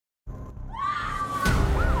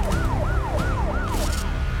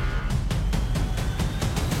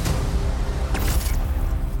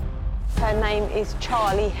Her name is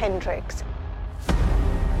Charlie Hendricks.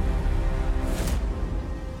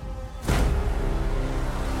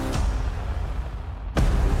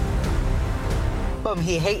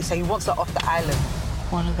 He hates her. He wants her off the island.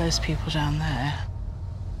 One of those people down there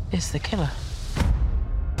is the killer.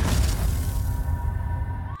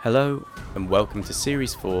 Hello, and welcome to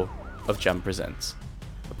Series 4 of Jam Presents,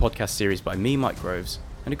 a podcast series by me, Mike Groves,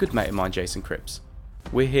 and a good mate of mine, Jason Cripps.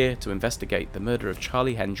 We're here to investigate the murder of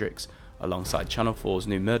Charlie Hendricks alongside Channel 4's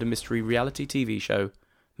new murder mystery reality TV show,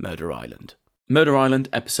 Murder Island. Murder Island,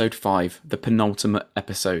 Episode 5, the penultimate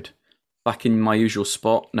episode. Back in my usual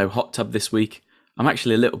spot, no hot tub this week. I'm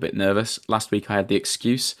actually a little bit nervous. Last week I had the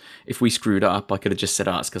excuse. If we screwed up, I could have just said,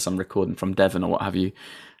 it's because I'm recording from Devon or what have you.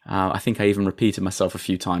 I think I even repeated myself a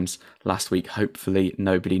few times last week. Hopefully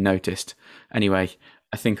nobody noticed. Anyway,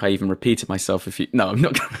 I think I even repeated myself a few... No, I'm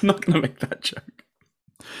not going to make that joke.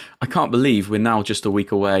 I can't believe we're now just a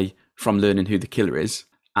week away from learning who the killer is.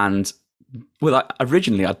 And, well,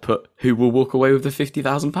 originally I'd put who will walk away with the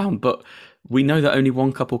 £50,000, but we know that only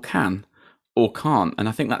one couple can or can't. And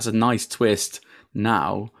I think that's a nice twist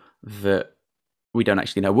now that we don't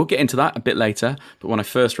actually know. We'll get into that a bit later, but when I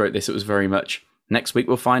first wrote this, it was very much, next week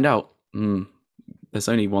we'll find out. There's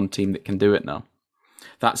only one team that can do it now.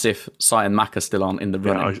 That's if Sai and Mac are still on in the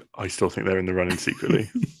running. Yeah, I still think they're in the running secretly.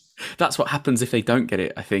 That's what happens if they don't get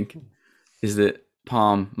it, I think, is that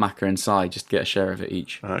Palm, Macca and Sai just get a share of it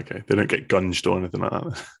each. Okay, they don't get gunged or anything like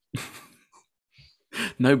that.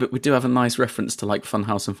 No, but we do have a nice reference to like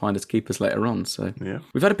Funhouse and Finders Keepers later on. So yeah,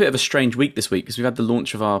 we've had a bit of a strange week this week because we've had the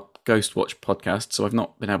launch of our Ghost Watch podcast. So I've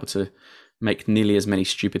not been able to make nearly as many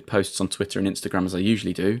stupid posts on Twitter and Instagram as I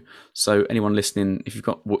usually do. So anyone listening, if you've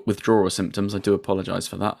got withdrawal symptoms, I do apologise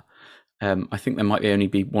for that. I think there might only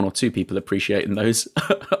be one or two people appreciating those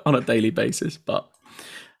on a daily basis, but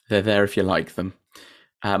they're there if you like them.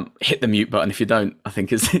 Hit the mute button if you don't, I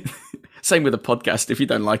think is same with the podcast. If you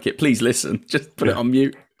don't like it, please listen. Just put it on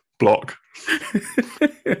mute. Block.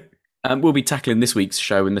 We'll be tackling this week's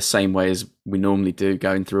show in the same way as we normally do,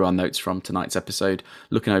 going through our notes from tonight's episode,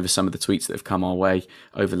 looking over some of the tweets that have come our way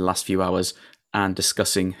over the last few hours, and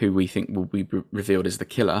discussing who we think will be revealed as the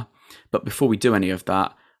killer. But before we do any of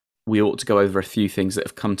that, we ought to go over a few things that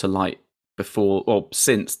have come to light before or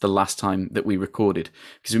since the last time that we recorded,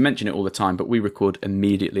 because we mention it all the time, but we record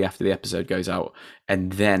immediately after the episode goes out,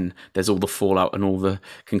 and then there's all the fallout and all the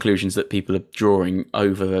conclusions that people are drawing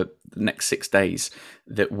over the next 6 days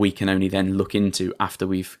that we can only then look into after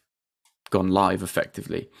we've gone live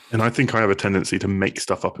effectively. And I think I have a tendency to make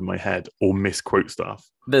stuff up in my head or misquote stuff.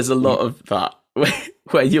 There's a lot of that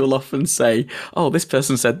where you'll often say, oh, this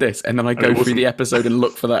person said this, and then I go through the episode and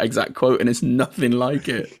look for that exact quote, and it's nothing like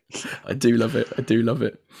it. I do love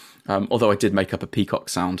it. Although I did make up a peacock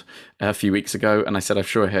sound a few weeks ago, and I said, I'm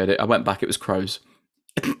sure I heard it. I went back, it was crows.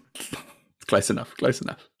 Close enough.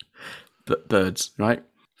 But birds, right?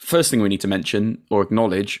 First thing we need to mention or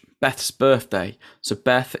acknowledge, Beth's birthday. So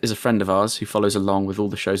Beth is a friend of ours who follows along with all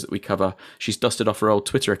the shows that we cover. She's dusted off her old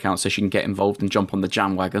Twitter account so she can get involved and jump on the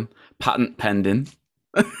jam wagon. Patent pending.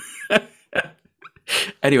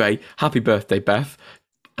 Anyway, happy birthday, Beth.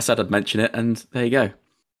 I said I'd mention it, and there you go.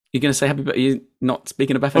 You're going to say happy birthday? You're not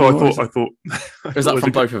speaking of Beth anymore? I thought. Was that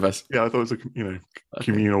from both of us? Yeah, I thought it was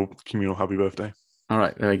communal happy birthday. All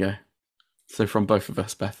right, there we go. So from both of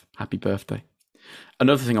us, Beth, happy birthday.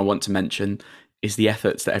 Another thing I want to mention is the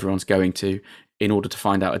efforts that everyone's going to in order to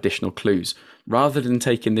find out additional clues. Rather than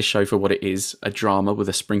taking this show for what it is, a drama with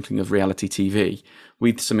a sprinkling of reality TV,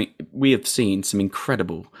 we have seen some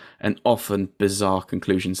incredible and often bizarre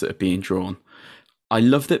conclusions that are being drawn. I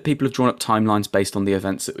love that people have drawn up timelines based on the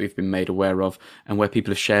events that we've been made aware of, and where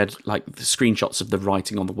people have shared like the screenshots of the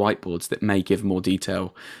writing on the whiteboards that may give more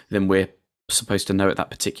detail than we're supposed to know at that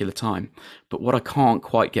particular time. But what I can't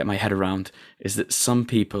quite get my head around is that some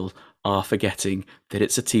people are forgetting that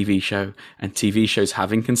it's a TV show, and TV shows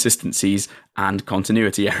have inconsistencies and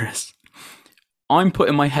continuity errors. I'm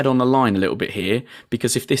putting my head on the line a little bit here,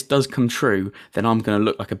 because if this does come true, then I'm going to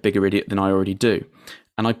look like a bigger idiot than I already do.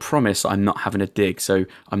 And I promise I'm not having a dig, so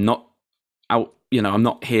I'm not out, I'm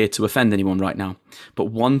not here to offend anyone right now. But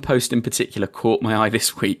one post in particular caught my eye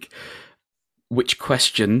this week, which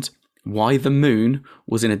questioned why the moon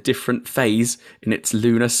was in a different phase in its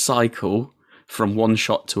lunar cycle from one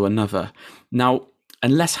shot to another. Now,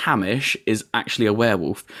 unless Hamish is actually a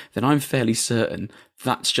werewolf, then I'm fairly certain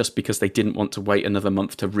that's just because they didn't want to wait another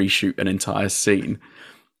month to reshoot an entire scene.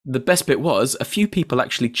 The best bit was, a few people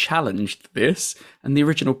actually challenged this, and the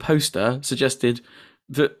original poster suggested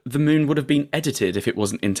that the moon would have been edited if it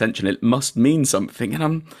wasn't intentional. It must mean something. And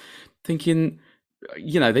I'm thinking,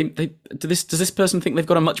 does this person think they've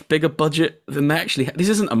got a much bigger budget than they actually have? This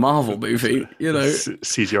isn't a Marvel movie,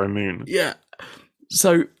 CGI moon. Yeah.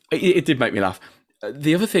 So it did make me laugh.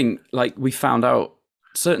 The other thing, like, we found out,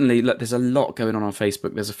 certainly, look, there's a lot going on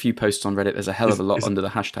Facebook. There's a few posts on Reddit. There's a hell of a lot under the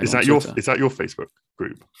hashtag. Is that your Facebook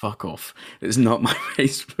group? Fuck off! It's not my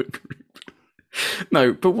Facebook group.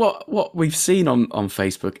 No, but what we've seen on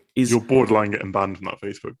Facebook is you're borderline getting banned from that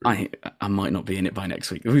Facebook group. I might not be in it by next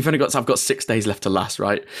week. I've got 6 days left to last,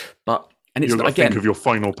 right? And it's You've got to again think of your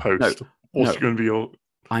final post. What's going to be your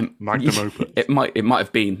magnum opus? It might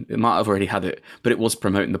have been. It might have already had it, but it was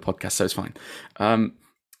promoting the podcast, so it's fine.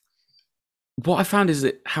 What I found is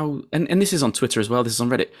that and this is on Twitter as well, this is on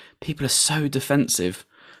Reddit, people are so defensive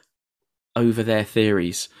over their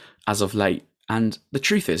theories as of late. And the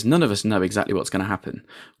truth is, none of us know exactly what's going to happen.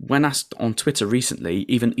 When asked on Twitter recently,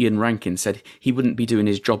 even Ian Rankin said he wouldn't be doing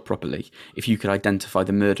his job properly if you could identify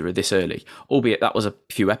the murderer this early, albeit that was a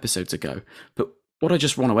few episodes ago. But what I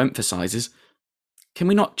just want to emphasise is, can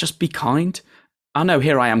we not just be kind? I know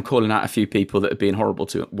here I am calling out a few people that are being horrible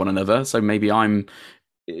to one another, so maybe I'm,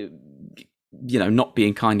 not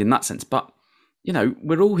being kind in that sense. But,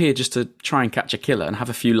 we're all here just to try and catch a killer and have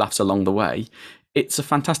a few laughs along the way. It's a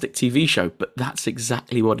fantastic TV show, but that's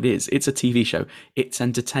exactly what it is. It's a TV show. It's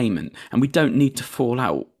entertainment. And we don't need to fall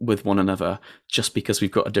out with one another just because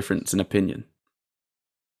we've got a difference in opinion.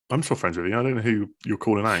 I'm still friends with you. I don't know who you're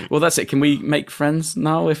calling out. Well, that's it. Can we make friends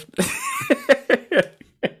now? If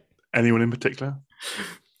anyone in particular?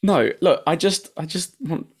 No, look, I just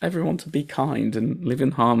want everyone to be kind and live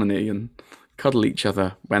in harmony and cuddle each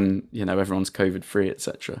other when, everyone's COVID free,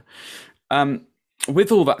 etc.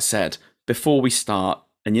 With all that said, before we start,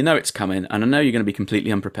 and it's coming, and I know you're going to be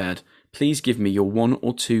completely unprepared, please give me your 1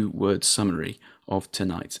 or 2 word summary of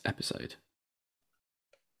tonight's episode.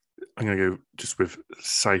 I'm going to go just with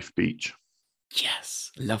South Beach.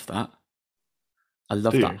 Yes, love that. I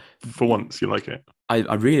love that. For once, you like it.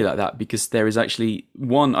 I really like that because there is actually,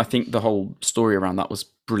 1, I think the whole story around that was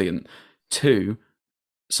brilliant. 2,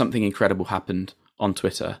 something incredible happened on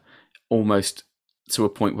Twitter, almost to a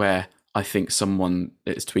point where I think someone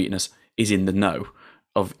that is tweeting us is in the know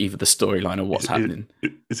of either the storyline or what's happening.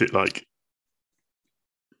 Is it like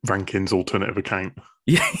Rankin's alternative account?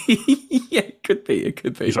 Yeah, it could be. It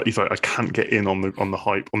could be. He's like, I can't get in on the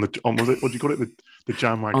hype on was it? What do you call it? The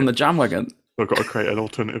jam wagon. On the jam wagon. I've got to create an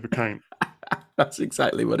alternative account. That's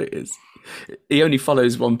exactly what it is. He only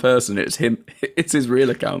follows one person. It's him. It's his real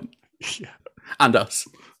account. Yeah, and us.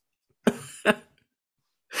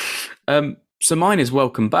 So mine is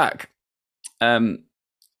welcome back.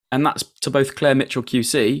 And that's to both Claire Mitchell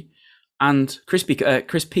QC and Chris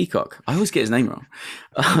Peacock. I always get his name wrong.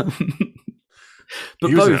 But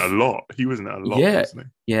he was in it a lot. Yeah, wasn't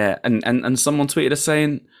he? Yeah. And someone tweeted us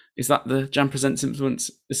saying, "Is that the Jam Presents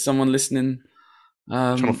influence? Is someone listening?"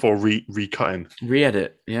 Channel 4 recutting,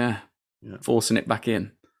 re-edit, yeah, forcing it back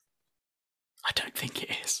in. I don't think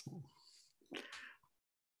it is.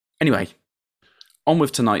 Anyway, on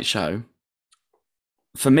with tonight's show.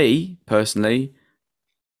 For me personally,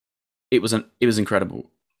 it was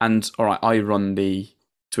incredible. And all right, I run the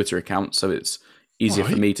Twitter account, so it's easier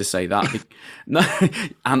for me to say that. No,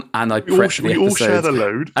 and I prep the episodes. We all share the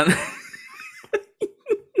load. And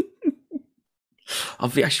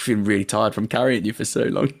I've actually been really tired from carrying you for so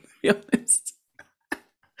long, to be honest.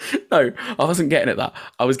 No, I wasn't getting at that.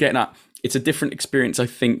 I was getting at, it's a different experience, I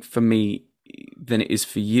think, for me than it is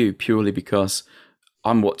for you, purely because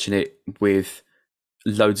I'm watching it with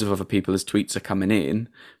loads of other people as tweets are coming in,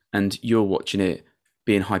 and you're watching it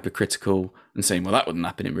being hypercritical and saying, well, that wouldn't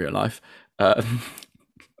happen in real life. What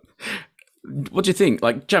do you think?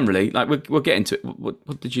 Like, generally, like we'll get into it.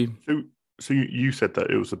 What did you... So you said that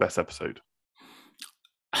it was the best episode.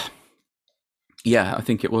 Yeah, I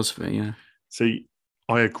think it was for me, yeah. See,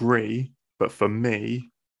 I agree, but for me,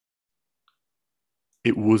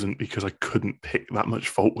 it wasn't because I couldn't pick that much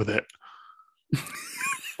fault with it.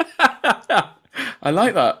 I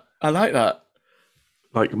like that.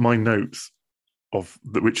 Like my notes, of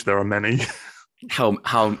which there are many.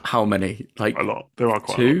 How many? Like a lot. There are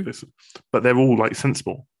quite 2? a lot. But they're all like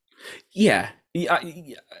sensible. Yeah,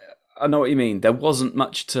 I know what you mean. There wasn't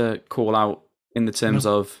much to call out in the terms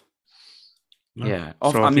of. No. Yeah,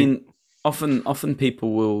 often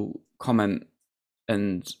people will comment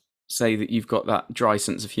and say that you've got that dry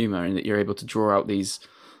sense of humor and that you're able to draw out these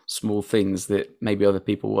small things that maybe other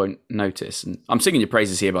people won't notice. And I'm singing your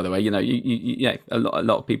praises here, by the way. You know, yeah, a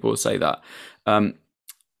lot of people will say that. My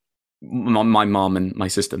mom and my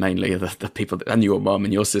sister mainly are the people and your mom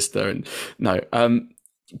and your sister. And no,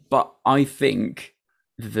 but I think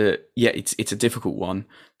it's a difficult one.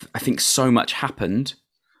 I think so much happened,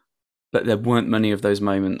 but there weren't many of those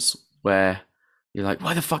moments where you're like,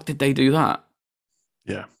 why the fuck did they do that?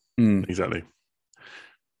 Yeah, exactly.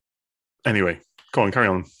 Anyway, go on, carry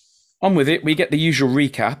on. On with it. We get the usual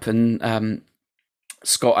recap, and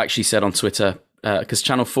Scott actually said on Twitter, because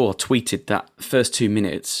Channel 4 tweeted that first 2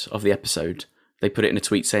 minutes of the episode, they put it in a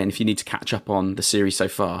tweet saying, if you need to catch up on the series so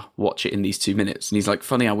far, watch it in these 2 minutes. And he's like,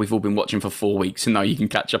 funny how we've all been watching for 4 weeks and now you can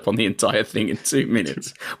catch up on the entire thing in 2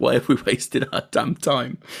 minutes. Why have we wasted our damn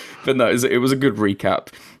time? But no, it was a good recap.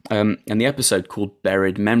 And the episode called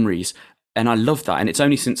Buried Memories. And I love that. And it's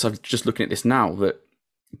only since I'm just looking at this now that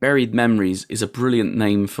Buried Memories is a brilliant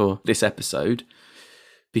name for this episode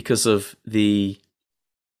because of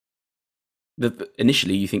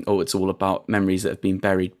initially you think, oh, it's all about memories that have been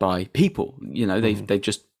buried by people. You know, they've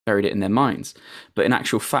just buried it in their minds. But in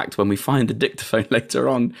actual fact, when we find the dictaphone later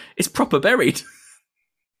on, it's proper buried.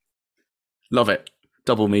 Love it.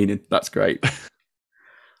 Double meaning. That's great.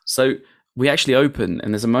 So we actually open,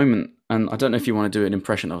 and there's a moment, and I don't know if you want to do an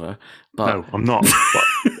impression of her, but No, I'm not.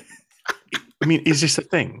 But, I mean, is this a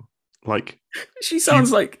thing? Like, she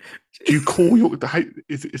sounds like... do you call your...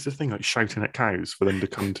 Is the thing like shouting at cows for them to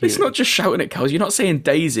come to It's you? not just shouting at cows. You're not saying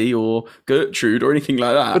Daisy or Gertrude or anything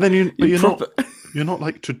like that. But then you're not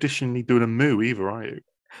like traditionally doing a moo either, are you?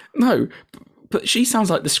 No, but she sounds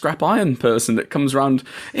like the scrap iron person that comes around,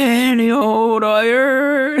 any old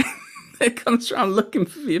iron. It comes around looking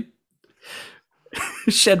for you.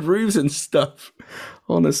 Shed roofs and stuff,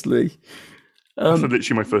 honestly. That's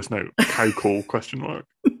literally my first note. Cow call, question mark.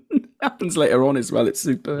 Happens later on as well. It's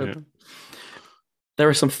superb. Yeah. There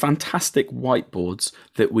are some fantastic whiteboards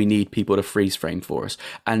that we need people to freeze frame for us.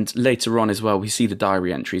 And later on as well, we see the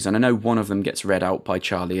diary entries. And I know one of them gets read out by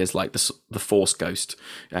Charlie as like the Force Ghost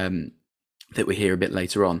that we hear a bit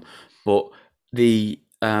later on. But the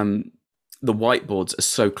whiteboards are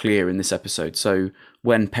so clear in this episode. So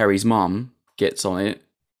when Perry's mom gets on it,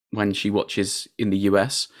 when she watches in the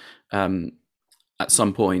US, at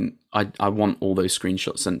some point, I want all those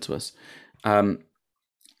screenshots sent to us.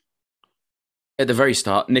 At the very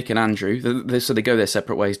start, Nick and Andrew, so they go their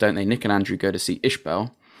separate ways, don't they? Nick and Andrew go to see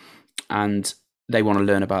Ishbel, and they want to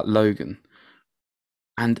learn about Logan.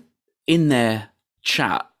 And in their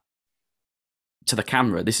chat to the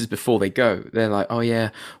camera, this is before they go, they're like, oh yeah,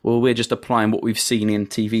 well, we're just applying what we've seen in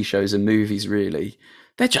TV shows and movies, really.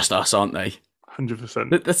 They're just us, aren't they?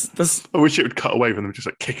 100%. That's... I wish it would cut away from them just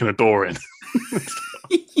like kicking a door in.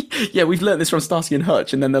 Yeah, we've learnt this from Starsky and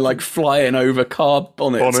Hutch, and then they're like flying over car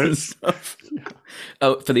bonnets and stuff. Yeah.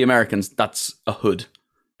 Oh, for the Americans, that's a hood.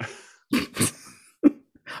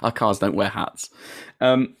 Our cars don't wear hats.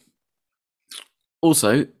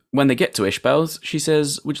 Also, when they get to Ishbel's, she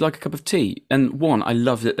says, would you like a cup of tea? And I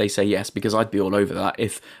love that they say yes, because I'd be all over that.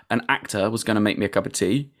 If an actor was going to make me a cup of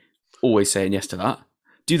tea, always saying yes to that.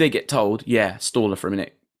 Do they get told, yeah, stall her for a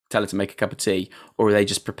minute, tell her to make a cup of tea, or are they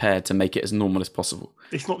just prepared to make it as normal as possible?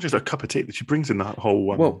 It's not just a cup of tea that she brings in that whole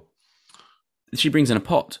one. Well, she brings in a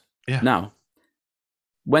pot. Yeah. Now,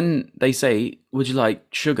 when they say, would you like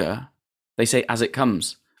sugar? They say, as it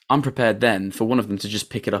comes. I'm prepared then for one of them to just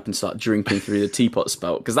pick it up and start drinking through the teapot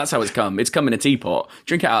spout, because that's how it's come. It's come in a teapot.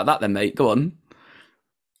 Drink it out of that then, mate. Go on.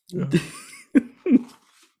 Yeah.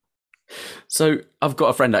 So I've got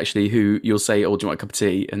a friend actually who you'll say, oh, do you want a cup of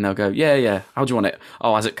tea? And they'll go, yeah. How do you want it?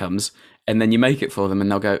 Oh, as it comes. And then you make it for them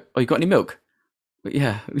and they'll go, oh, you got any milk?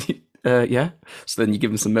 Yeah. Yeah. So then you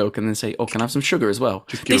give them some milk and then say, oh, can I have some sugar as well?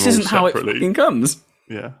 This isn't how it fucking comes.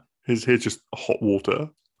 Yeah. Here's just hot water.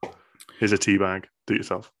 Here's a tea bag. Do it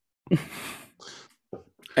yourself.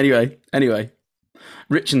 Anyway.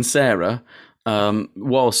 Rich and Sarah,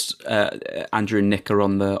 whilst Andrew and Nick are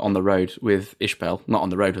on the road with Ishbel, not on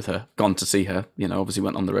the road with her, gone to see her, obviously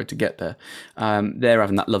went on the road to get there. They're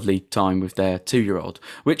having that lovely time with their 2-year-old,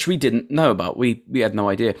 which we didn't know about. We had no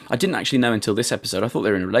idea. I didn't actually know until this episode. I thought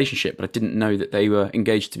they were in a relationship, but I didn't know that they were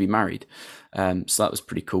engaged to be married. So that was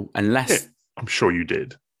pretty cool. Unless I'm sure you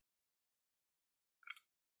did.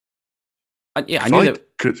 I knew that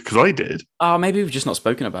because I did. Oh, maybe we've just not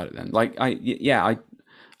spoken about it then. Like I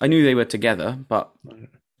knew they were together, but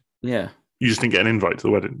yeah. You just didn't get an invite to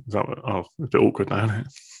the wedding. Is that what? Oh, it's a bit awkward now, isn't it?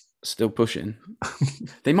 Still pushing.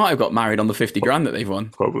 They might have got married on the 50 grand that they've won.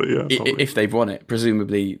 Probably, yeah. If they've won it,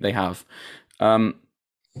 presumably they have. But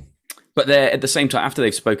they're at the same time, after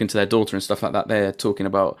they've spoken to their daughter and stuff like that, they're talking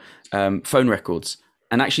about phone records.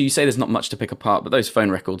 And actually, you say there's not much to pick apart, but those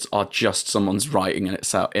phone records are just someone's writing in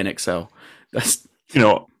Excel. That's...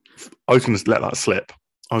 I was going to let that slip.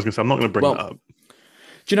 I was going to say, I'm not going to bring that up.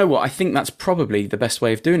 Do you know what? I think that's probably the best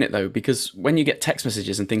way of doing it, though, because when you get text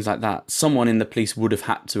messages and things like that, someone in the police would have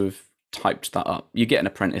had to have typed that up. You get an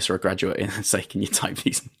apprentice or a graduate in and say, can you type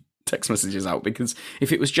these text messages out? Because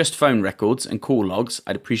if it was just phone records and call logs,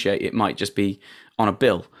 I'd appreciate it might just be on a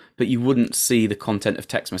bill, but you wouldn't see the content of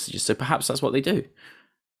text messages. So perhaps that's what they do.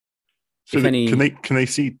 So can they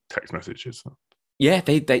see text messages? Yeah,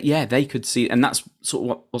 they could see, and that's sort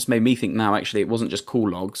of what's made me think now. Actually, it wasn't just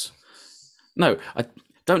call logs. No,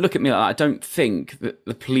 don't look at me like that. I don't think that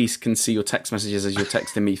the police can see your text messages as you're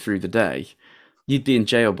texting me through the day. You'd be in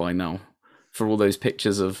jail by now for all those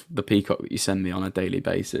pictures of the peacock that you send me on a daily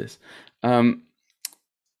basis. But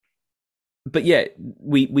yeah,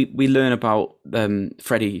 we learn about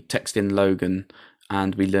Freddie texting Logan,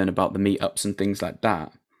 and we learn about the meetups and things like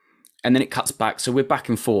that. And then it cuts back, so we're back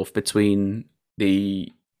and forth between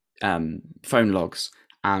the phone logs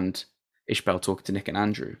and Ishbel talking to Nick and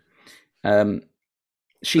Andrew.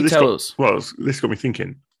 She tells... This got me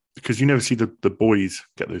thinking, because you never see the boys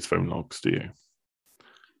get those phone logs, do you?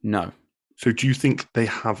 No. So do you think they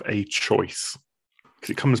have a choice? Because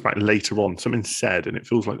it comes back later on, something said, and it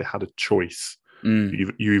feels like they had a choice.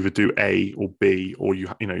 You either do A or B, or you've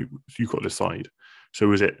got to decide.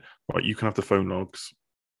 So is it, right, you can have the phone logs,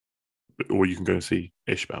 or you can go and see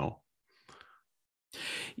Ishbel?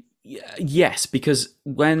 Yes, because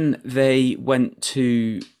when they went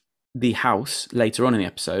to the house later on in the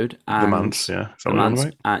episode, and the manse, yeah, is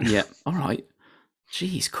that right? Yeah, all right.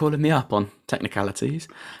 Jeez, calling me up on technicalities.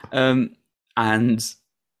 And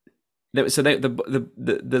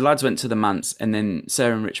the lads went to the manse, and then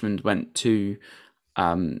Sarah and Richmond went to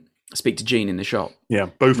speak to Jean in the shop. Yeah,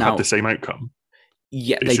 both had the same outcome.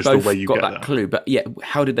 Yeah, it's they both got that clue. But yeah,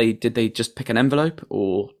 how did they just pick an envelope,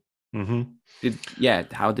 or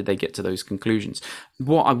how did they get to those conclusions?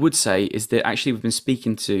 What I would say is that actually we've been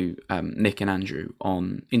speaking to Nick and Andrew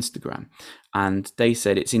on Instagram, and they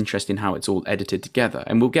said it's interesting how it's all edited together.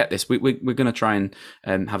 And we'll get this. We're going to try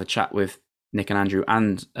and have a chat with Nick and Andrew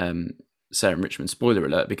and Sarah and Richmond. Spoiler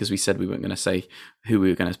alert, because we said we weren't going to say who we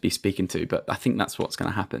were going to be speaking to, but I think that's what's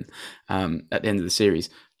going to happen at the end of the series.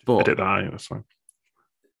 But edit that out, that's fine.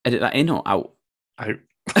 Edit that in or out? Out.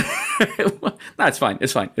 No, it's fine.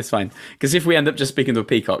 Because if we end up just speaking to a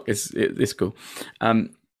peacock, it's cool.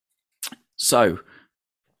 So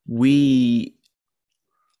we're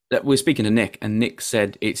speaking to Nick, and Nick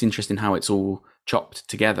said it's interesting how it's all chopped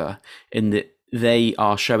together, in that they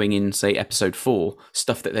are showing in, say, episode 4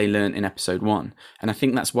 stuff that they learned in episode 1, and I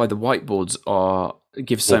think that's why the whiteboards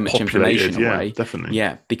give so much information away. Definitely,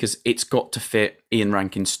 yeah, because it's got to fit Ian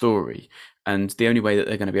Rankin's story, and the only way that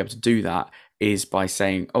they're going to be able to do that is by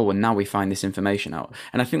saying, oh, and now we find this information out.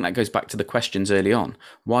 And I think that goes back to the questions early on.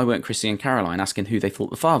 Why weren't Chrissy and Caroline asking who they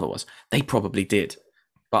thought the father was? They probably did,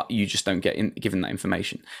 but you just don't get given that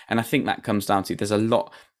information. And I think that comes down to, there's a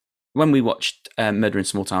lot. When we watched Murder in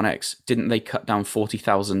Small Town X, didn't they cut down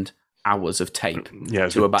 40,000 hours of tape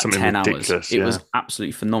to about 10 hours? It was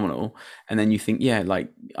absolutely phenomenal. And then you think,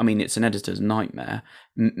 it's an editor's nightmare.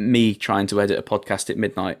 Me trying to edit a podcast at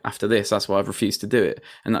midnight after this, that's why I've refused to do it.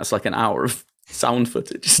 And that's like an hour of sound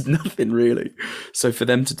footage, just nothing really. So for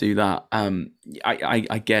them to do that,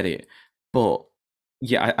 I get it. But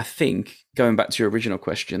yeah, I think, going back to your original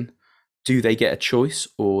question, do they get a choice,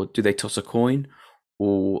 or do they toss a coin,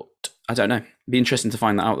 or I don't know. It'd be interesting to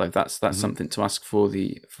find that out, though. That's something to ask for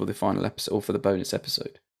the final episode, or for the bonus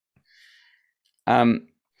episode.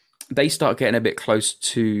 They start getting a bit close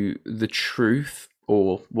to the truth,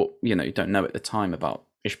 or what you don't know at the time about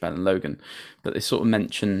Ishbel and Logan, but they sort of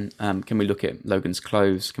mention, can we look at Logan's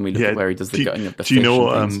clothes? Can we look at where he does the gutting of the fish? Do you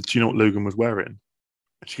know what Logan was wearing?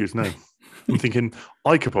 And she goes, no. I'm thinking,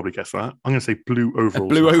 I could probably guess that. I'm going to say blue overalls.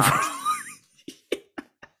 Blue overalls.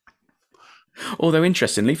 Although,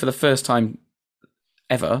 interestingly, for the first time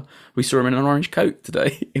ever, we saw him in an orange coat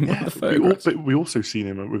today in one of the photographs. We also seen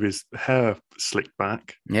him with his hair slicked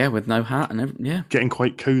back. Yeah, with no hat and everything. Yeah. Getting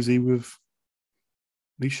quite cozy with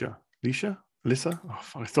Alicia? Alyssa?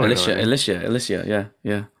 Alicia,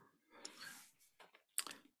 yeah.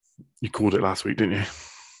 You called it last week, didn't you?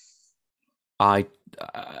 I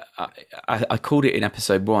called it in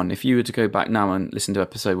episode 1. If you were to go back now and listen to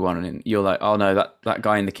episode 1, and you're like, oh no, that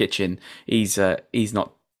guy in the kitchen, he's too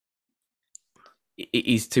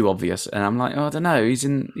obvious. And I'm like, oh, I don't know, he's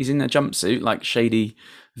in a jumpsuit like shady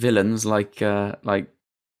villains like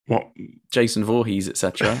what, Jason Voorhees,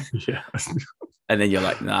 etc. Yeah. And then you're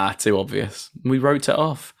like, nah, too obvious. We wrote it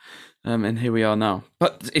off, and here we are now.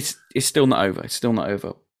 But it's still not over. It's still not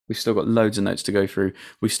over. We've still got loads of notes to go through.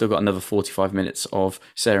 We've still got another 45 minutes of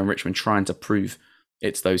Sarah and Richmond trying to prove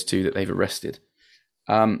it's those two that they've arrested.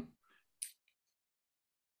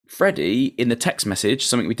 Freddie, in the text message,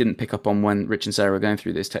 something we didn't pick up on when Rich and Sarah were going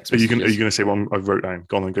through this text Are you message. going to say one I wrote down?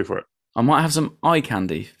 Go on and go for it. I might have some eye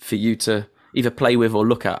candy for you to either play with or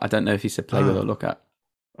look at. I don't know if he said play with or look at.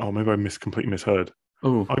 Oh, maybe I completely misheard.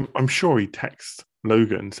 Oh, I'm sure he texted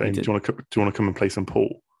Logan saying, "Do you want to come and play some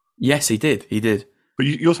pool?" yes, he did. He did. But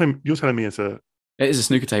you're telling me It is a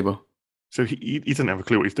snooker table. so he doesn't have a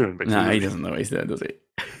clue what he's doing. Basically, No, he doesn't know what he's doing, does he?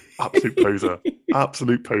 Absolute poser.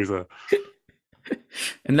 Absolute poser.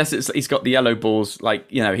 Unless he's got the yellow balls, like,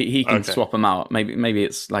 you know, he can swap them out. Maybe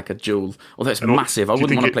it's like a dual. Although it's massive, I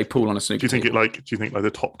wouldn't want to play pool on a snooker table. Do you think the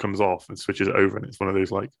top comes off and switches it over, and it's one of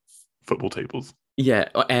those like football tables? Yeah,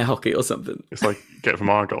 or air hockey or something. It's like get it from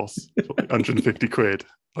Argos, it's like 150 quid,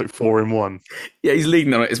 like 4 in 1. Yeah, he's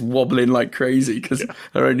leaning on it. It's wobbling like crazy because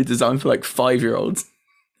they're only designed for like 5-year-olds.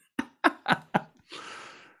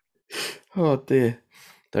 Oh dear,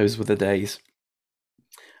 those were the days.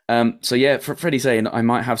 So yeah, Freddie saying I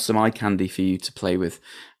might have some eye candy for you to play with,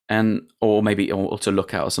 or maybe or to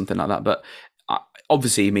look at or something like that. But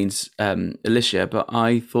obviously he means Alicia. But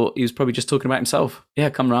I thought he was probably just talking about himself. Yeah,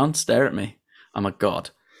 come round, stare at me. I'm a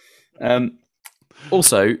god.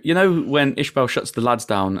 Also, you know when Ishbel shuts the lads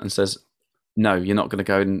down and says, "No, you're not going to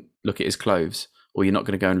go and look at his clothes, or you're not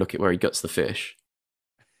going to go and look at where he guts the fish."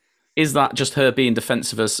 Is that just her being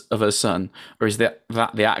defensive of her son, or is that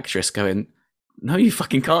the actress going, "No, you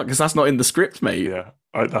fucking can't, because that's not in the script, mate"? Yeah,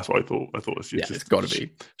 that's what I thought. I thought it's got to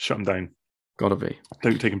be. Shut him down. Got to be.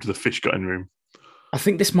 Don't take him to the fish gutting room. I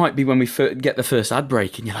think this might be when we get the first ad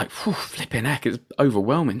break, and you're like, flipping heck, it's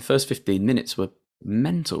overwhelming. First 15 minutes were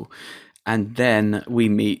mental. And then we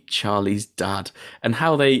meet Charlie's dad, and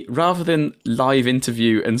how they, rather than live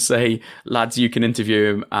interview and say, lads, you can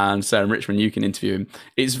interview him, and Sarah and Richmond, you can interview him,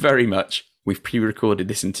 it's very much, we've pre-recorded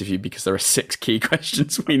this interview because there are 6 key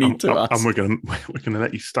questions we need to ask. And we're gonna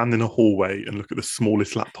let you stand in a hallway and look at the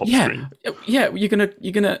smallest laptop screen. Yeah, you're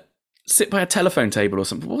gonna sit by a telephone table or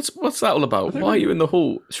something. What's that all about? Why are you in the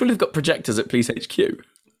hall? Surely they've got projectors at Police HQ.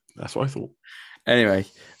 That's what I thought. Anyway,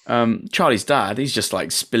 Charlie's dad, he's just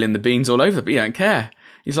like spilling the beans all over, but he don't care.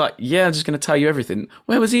 He's like, yeah, I'm just going to tell you everything.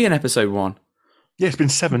 Where was he in episode 1? Yeah, it's been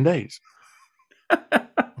 7 days.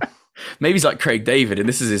 Maybe he's like Craig David and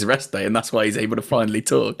this is his rest day and that's why he's able to finally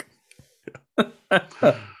talk.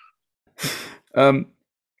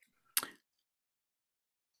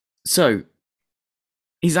 So,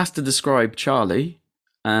 he's asked to describe Charlie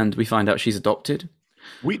and we find out she's adopted.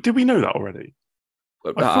 Did we know that already?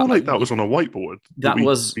 I feel like that was on a whiteboard.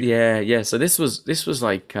 Yeah. So this was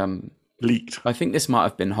like leaked. I think this might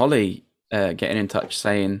have been Holly getting in touch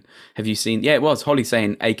saying, "Have you seen?" Yeah, it was Holly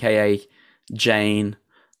saying, AKA Jane,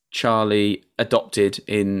 Charlie adopted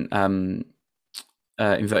in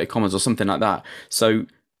inverted commas or something like that. So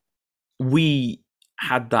we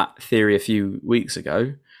had that theory a few weeks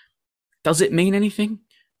ago. Does it mean anything?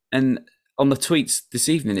 And on the tweets this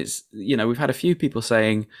evening, it's we've had a few people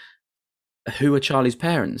saying, who are Charlie's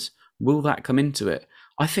parents? Will that come into it?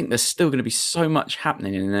 I think there's still going to be so much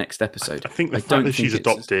happening in the next episode. I think the fact that she's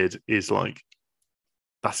adopted is like,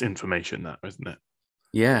 that's information now, isn't it?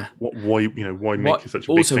 Yeah. Why make such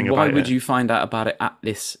a big thing about it? Also, why would you find out about it at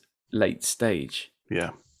this late stage? Yeah.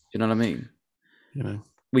 You know what I mean?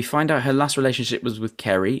 We find out her last relationship was with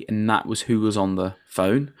Kerry, and that was who was on the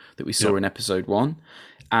phone that we saw in episode 1.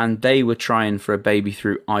 And they were trying for a baby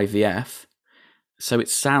through IVF. So it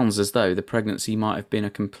sounds as though the pregnancy might have been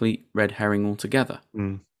a complete red herring altogether.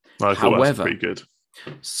 I thought that's pretty good.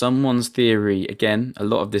 Someone's theory, again, a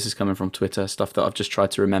lot of this is coming from Twitter, stuff that I've just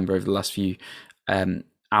tried to remember over the last few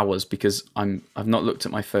hours because I've not looked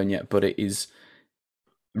at my phone yet, but it is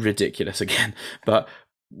ridiculous again. But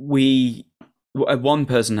one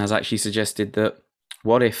person has actually suggested that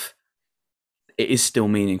what if it is still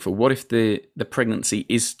meaningful? What if the pregnancy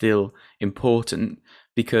is still important?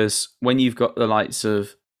 Because when you've got the likes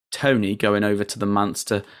of Tony going over to the manse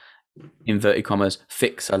to, inverted commas,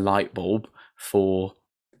 fix a light bulb for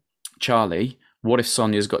Charlie, what if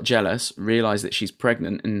Sonia's got jealous, realised that she's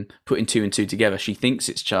pregnant and putting 2 and 2 together, she thinks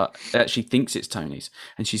it's Tony's,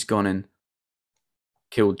 and she's gone and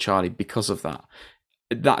killed Charlie because of that?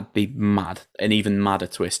 That'd be mad, an even madder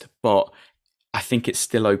twist. But I think it's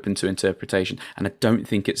still open to interpretation, and I don't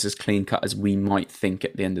think it's as clean cut as we might think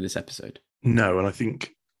at the end of this episode. No, and I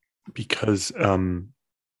think because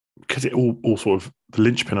it all sort of, the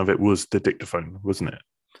linchpin of it was the dictaphone, wasn't it?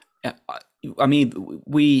 Yeah, I mean,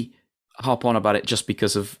 we harp on about it just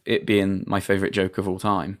because of it being my favourite joke of all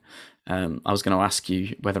time. I was going to ask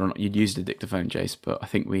you whether or not you'd used a dictaphone, Jace, but I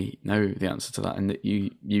think we know the answer to that, and that you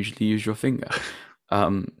usually use your finger.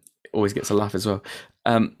 Always gets a laugh as well.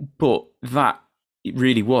 But that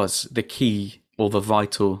really was the key, or the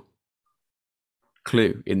vital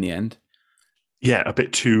clue in the end. Yeah, a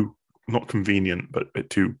bit too not convenient, but a bit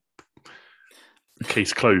too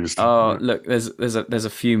case closed. Oh, look, there's a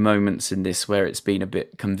few moments in this where it's been a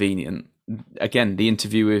bit convenient. Again, the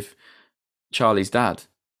interview with Charlie's dad.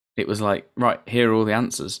 It was like, right, here are all the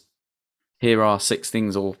answers. Here are 6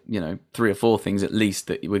 things, or 3 or 4 things at least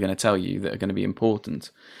that we're going to tell you that are going to be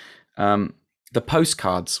important. The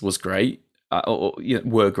postcards was great,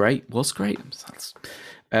 were great. The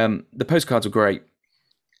postcards were great.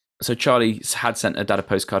 So Charlie had sent her dad a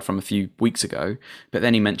postcard from a few weeks ago, but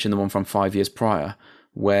then he mentioned the one from 5 years prior,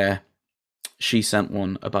 where she sent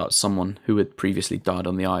one about someone who had previously died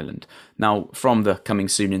on the island. Now, from the coming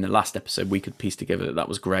soon in the last episode, we could piece together that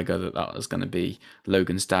was Gregor, that was going to be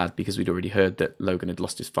Logan's dad, because we'd already heard that Logan had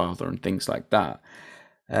lost his father and things like that.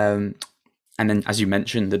 And then, as you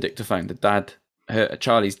mentioned, the dictaphone.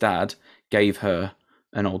 Charlie's dad gave her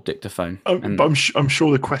an old dictaphone. But I'm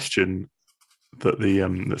sure the question that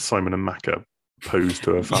that Simon and Macca posed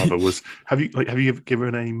to her father was, have you ever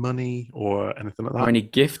given her any money or anything like that, or any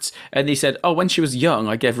gifts? And he said, when she was young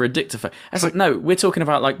I gave her a dictaphone. I was like, no, we're talking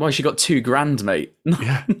about why she got $2,000, mate.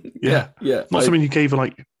 yeah not something you gave her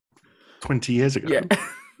 20 years ago. Yeah.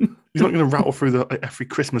 He's not going to rattle through every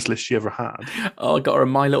Christmas list she ever had. I got her a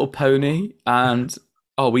My Little Pony, and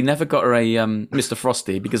we never got her a Mr.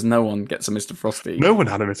 Frosty, because no one gets a Mr. Frosty. No one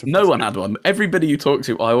had a Mr. Frosty. No one had one. Everybody you talk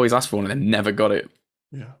to, I always asked for one and they never got it.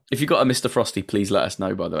 Yeah. If you got a Mr. Frosty, please let us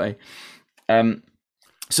know, by the way.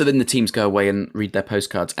 So then the teams go away and read their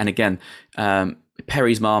postcards. And again,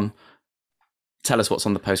 Perry's mom, tell us what's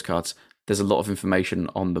on the postcards. There's a lot of information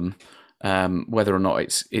on them. Whether or not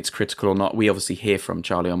it's critical or not, we obviously hear from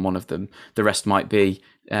Charlie on one of them. The rest might be,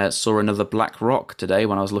 saw another black rock today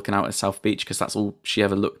when I was looking out at South Beach, because that's all she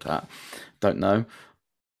ever looked at. Don't know.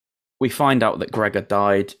 We find out that Gregor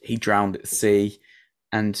died. He drowned at sea.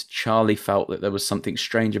 And Charlie felt that there was something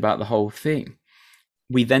strange about the whole thing.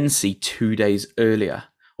 We then see 2 days earlier,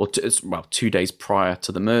 2 days prior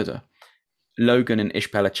to the murder, Logan and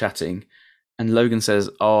Ishbel are chatting, and Logan says,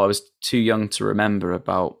 I was too young to remember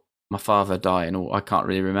about my father dying, or I can't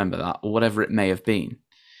really remember that, or whatever it may have been.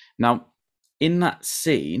 Now, in that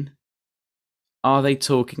scene, are they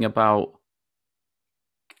talking about...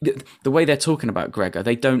 The way they're talking about Gregor,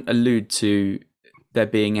 they don't allude to there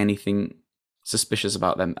being anything suspicious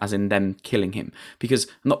about them, as in them killing him. Because,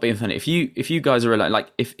 I'm not being funny, if you guys are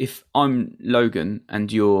if I'm Logan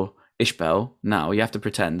and you're Ishbel now, you have to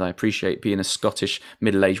pretend. I appreciate being a Scottish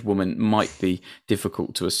middle-aged woman might be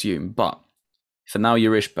difficult to assume, but for now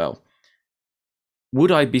you're Ishbel.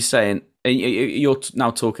 Would I be saying, you're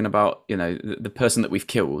now talking about, the person that we've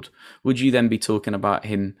killed, would you then be talking about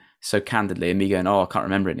him so candidly and me going, I can't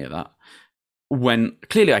remember any of that? When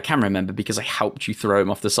clearly I can remember, because I helped you throw him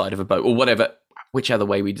off the side of a boat, or whatever, whichever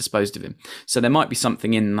way we disposed of him. So there might be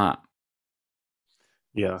something in that.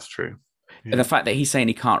 Yeah, that's true. Yeah. And the fact that he's saying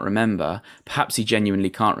he can't remember, perhaps he genuinely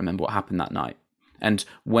can't remember what happened that night. And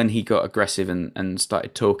when he got aggressive and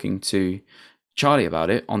started talking to Charlie about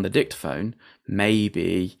it on the dictaphone,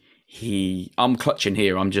 maybe I'm clutching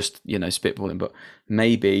here, I'm just, spitballing, but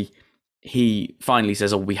maybe he finally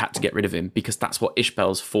says, we had to get rid of him, because that's what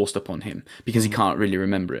Ishbel's forced upon him, because he can't really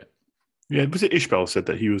remember it. Yeah, was it Ishbel said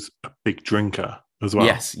that he was a big drinker as well?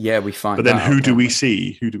 Yes, yeah, we find But then that who out, do we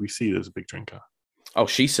see? Who do we see as a big drinker? Oh,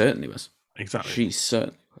 she certainly was. Exactly. She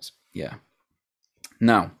certainly was, yeah.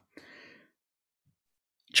 Now,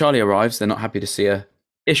 Charlie arrives, they're not happy to see her.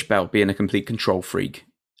 Ishbel being a complete control freak.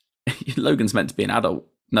 Logan's meant to be an adult.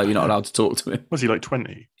 No, you're not allowed to talk to him. Was he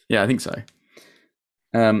 20? Yeah, I think so.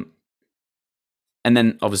 And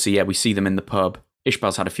then, obviously, we see them in the pub.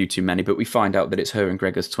 Ishbel's had a few too many, but we find out that it's her and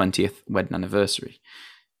Gregor's 20th wedding anniversary.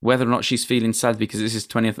 Whether or not she's feeling sad because this is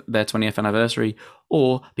their 20th anniversary,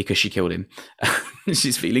 or because she killed him,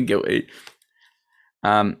 she's feeling guilty.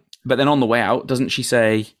 But then on the way out, doesn't she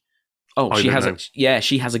say, she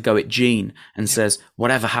has a go at Jean and says,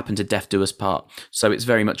 whatever happened to death do us part? So it's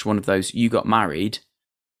very much one of those, you got married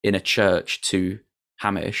in a church to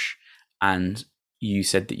Hamish, and you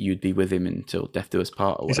said that you'd be with him until death do us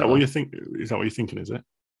part. Or is that what you think? Is that what you're thinking? Is it?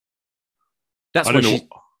 That's what she.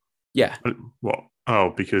 Yeah. What?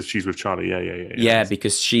 Oh, because she's with Charlie. Yeah. Yeah,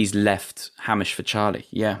 because she's left Hamish for Charlie.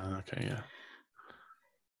 Yeah. Okay. Yeah.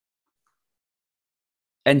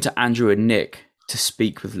 Enter Andrew and Nick to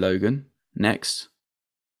speak with Logan next.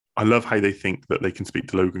 I love how they think that they can speak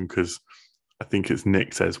to Logan, because I think it's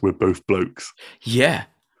Nick says we're both blokes. Yeah.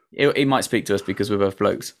 He might speak to us because we're both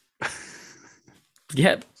blokes.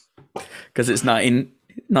 Yep. Because it's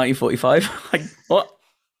 1945. Like, what?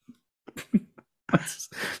 That's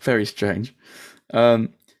very strange.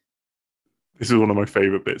 This This is one of my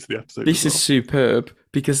favourite bits of the episode. This is superb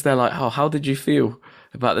because they're like, "Oh, how did you feel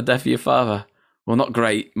about the death of your father?" Well, not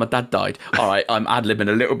great. My dad died. All right, I'm ad-libbing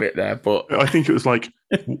a little bit there, but I think it was like,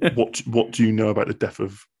 what do you know about the death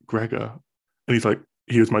of Gregor? And he's like,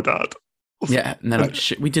 he was my dad. yeah, and they're like,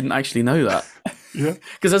 "Shit, we didn't actually know that." Yeah.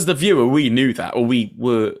 Because as the viewer, we knew that, or we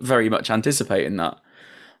were very much anticipating that.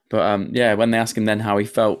 But yeah, when they ask him then how he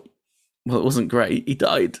felt, well, it wasn't great. He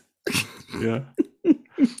died. Yeah.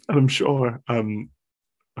 And I'm sure one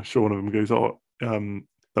of them goes, "Oh,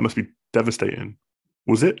 that must be devastating."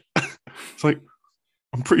 Was it? It's like,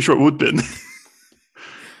 I'm pretty sure it would have been.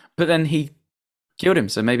 But then he killed him,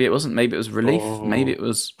 so maybe it wasn't. Maybe it was relief. Oh. Maybe it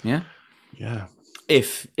was, yeah. Yeah.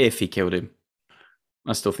 If he killed him,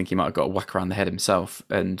 I still think he might have got a whack around the head himself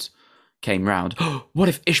and came round. What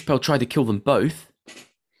if Ishbel tried to kill them both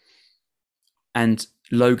and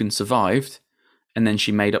Logan survived and then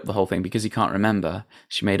she made up the whole thing because he can't remember.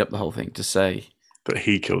 She made up the whole thing to say That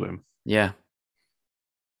he killed him. yeah.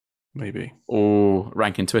 Maybe. Or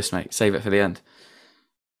ranking twist, mate. Save it for the end.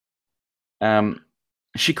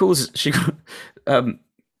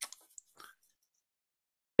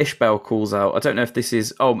 Ishbel calls out. I don't know if this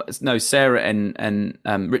is. Oh no, Sarah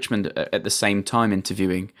and Richmond at the same time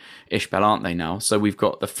interviewing Ishbel, aren't they now? So we've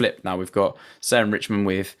got the flip now. We've got Sarah and Richmond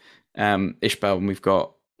with Ishbel, and we've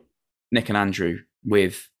got Nick and Andrew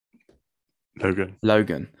with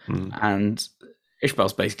Logan. And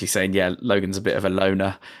Ishbel's basically saying, yeah, Logan's a bit of a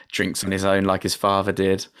loner, drinks on his own like his father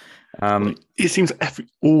did. It seems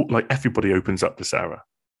everybody opens up to Sarah.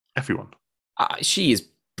 Everyone. She is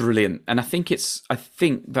brilliant, and I think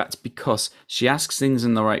that's because she asks things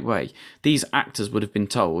in the right way. These actors would have been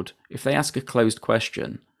told if they ask a closed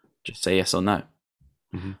question, just say yes or no.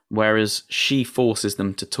 Mm-hmm. Whereas she forces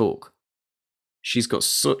them to talk. She's got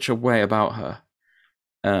such a way about her.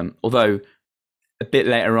 Although a bit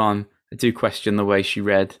later on, I do question the way she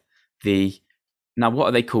read the. Now, what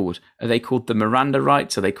are they called? Are they called the Miranda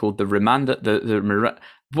rights? Are they called the Remanda?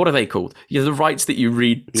 What are they called? Yeah, the rights that you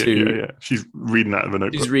read to. Yeah. She's reading out of a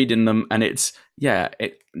notebook. She's reading them, and it's don't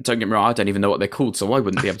get me wrong. I don't even know what they're called, so I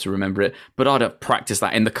wouldn't be able to remember it. But I'd have practiced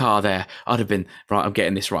that in the car. There, I'd have been right. I'm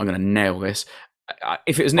getting this right. I'm going to nail this.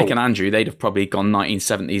 If it was Nick and Andrew, they'd have probably gone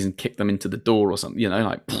 1970s and kicked them into the door or something. You know,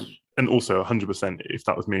 like. And also, 100%. If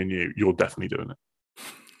that was me and you, you're definitely doing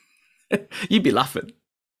it. You'd be laughing.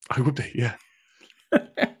 I would be, yeah.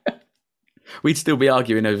 We'd still be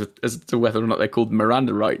arguing over as to whether or not they're called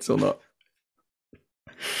Miranda rights or not.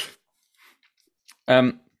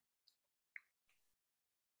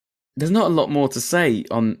 There's not a lot more to say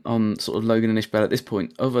on sort of Logan and Ishbel at this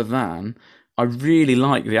point, other than I really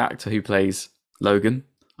like the actor who plays Logan.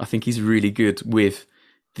 I think he's really good with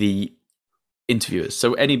the interviewers.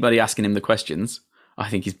 So anybody asking him the questions, I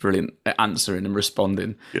think he's brilliant at answering and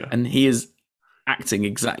responding. Yeah. And he is acting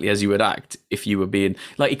exactly as you would act if you were being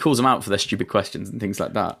like, he calls them out for their stupid questions and things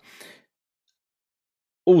like that.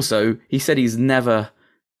 Also, he said he's never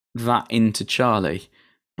that into Charlie,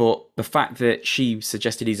 but the fact that she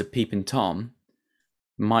suggested he's a peeping Tom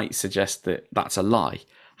might suggest that that's a lie.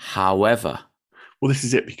 However, well, this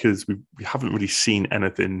is it, because we haven't really seen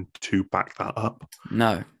anything to back that up.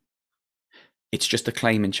 No, it's just a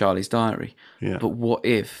claim in Charlie's diary. Yeah. But what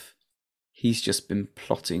if he's just been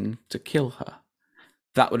plotting to kill her?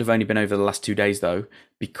 That would have only been over the last 2 days, though,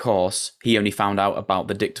 because he only found out about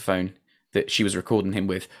the dictaphone that she was recording him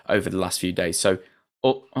with over the last few days. So,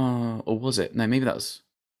 or was it? No, maybe that was.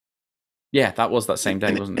 Yeah, that was that same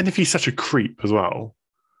day, wasn't it? And if he's such a creep as well,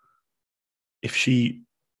 if she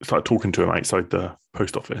started talking to him outside the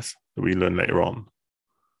post office, that we learn later on,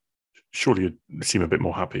 surely you'd seem a bit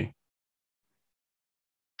more happy.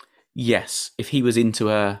 Yes, if he was into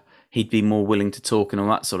her, he'd be more willing to talk and all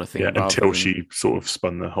that sort of thing. Yeah, until she sort of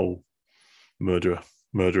spun the whole murderer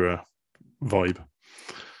vibe.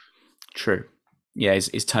 True. Yeah,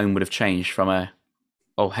 his tone would have changed from a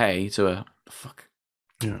oh hey to a fuck.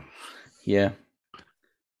 Yeah. Yeah.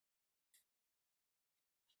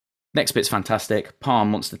 Next bit's fantastic.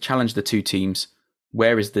 Palm wants to challenge the two teams.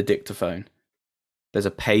 Where is the dictaphone? There's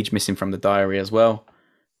a page missing from the diary as well.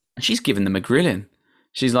 And she's giving them a grilling.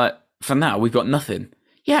 She's like, for now, we've got nothing.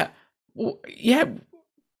 Yeah. Well, yeah.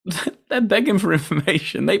 They're begging for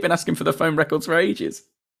information. They've been asking for the phone records for ages.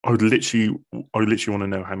 I would literally want to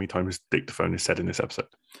know how many times dictaphone is said in this episode.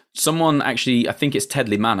 Someone actually, I think it's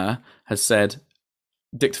Tedley Manor, has said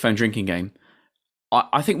dictaphone drinking game.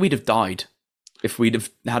 I think we'd have died if we'd have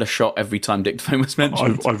had a shot every time dictaphone was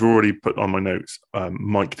mentioned. I've already put on my notes,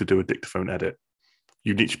 Mike to do a dictaphone edit.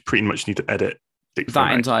 You pretty much need to edit dictaphone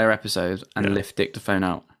that entire episode and lift dictaphone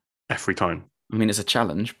out. Every time. I mean, it's a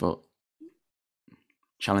challenge, but...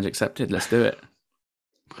 Challenge accepted. Let's do it.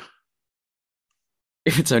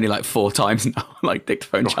 If it's only like 4 times now, like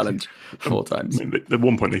dictaphone challenge 4 times. I mean, at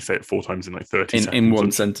one point they say it 4 times in like 30 seconds. In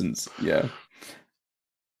one sentence, yeah.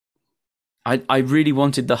 I really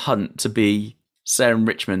wanted the hunt to be Sarah and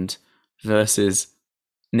Richmond versus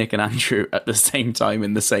Nick and Andrew at the same time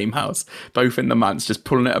in the same house, both in the manse, just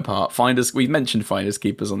pulling it apart. We've mentioned finders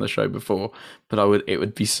keepers on the show before, but it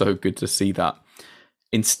would be so good to see that.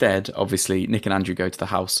 Instead, obviously, Nick and Andrew go to the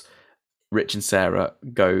house. Rich and Sarah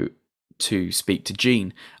go to speak to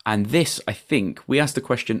Jean. And this, I think, we asked the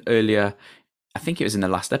question earlier, I think it was in the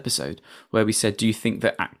last episode, where we said, do you think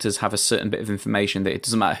that actors have a certain bit of information that it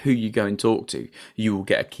doesn't matter who you go and talk to, you will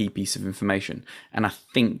get a key piece of information? And I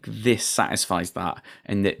think this satisfies that,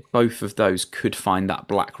 and that both of those could find that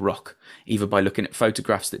black rock, either by looking at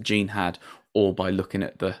photographs that Jean had or by looking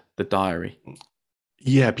at the diary.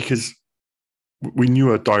 Yeah, because we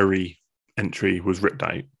knew a diary entry was ripped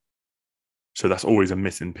out. So that's always a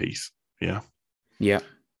missing piece. Yeah. Yeah.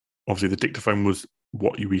 Obviously, the dictaphone was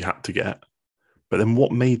what we had to get. But then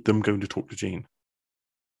what made them go to talk to Jean?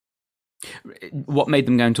 What made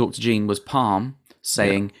them go and talk to Jean was Palm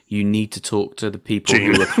saying, you need to talk to the people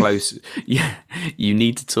who were close. Yeah. You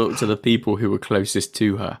need to talk to the people who were closest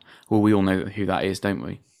to her. Well, we all know who that is, don't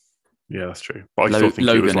we? Yeah, that's true. But I still think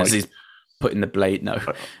Logan, it was like, as he's putting the blade. No.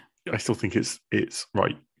 I still think it's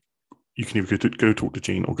right. You can either go talk to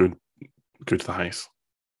Jean or go to the house.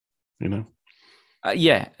 You know?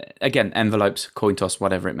 Yeah. Again, envelopes, coin toss,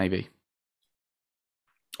 whatever it may be.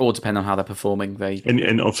 Or depending on how they're performing,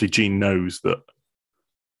 and obviously Jean knows that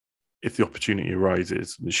if the opportunity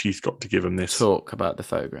arises, she's got to give them this talk about the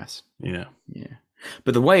photographs. Yeah.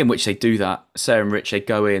 But the way in which they do that, Sarah and Rich, they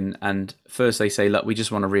go in and first they say, look, we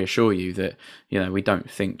just want to reassure you that, we don't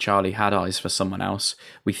think Charlie had eyes for someone else.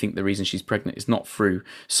 We think the reason she's pregnant is not through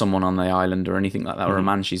someone on the island or anything like that, or a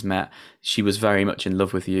man she's met. She was very much in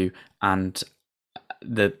love with you, and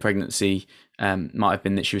the pregnancy might have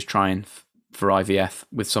been that she was trying for IVF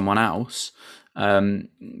with someone else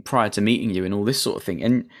prior to meeting you and all this sort of thing.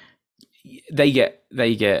 And they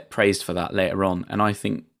get praised for that later on, and I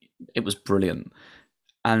think it was brilliant.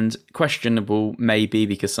 And questionable maybe,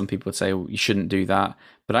 because some people would say, well, you shouldn't do that,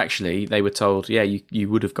 but actually they were told, yeah, you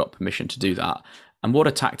would have got permission to do that. And what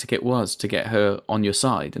a tactic it was to get her on your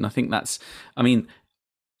side. And I think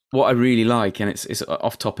what I really like, and it's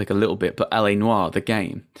off topic a little bit, but LA Noire, the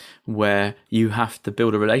game, where you have to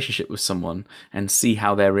build a relationship with someone and see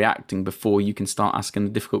how they're reacting before you can start asking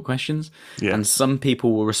the difficult questions. Yeah. And some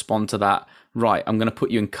people will respond to that, right, I'm going to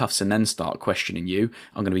put you in cuffs and then start questioning you.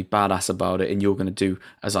 I'm going to be badass about it and you're going to do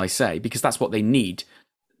as I say, because that's what they need.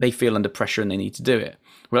 They feel under pressure and they need to do it.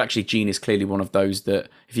 Well, actually, Jean is clearly one of those that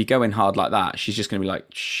if you go in hard like that, she's just going to be like,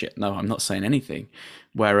 shit, no, I'm not saying anything.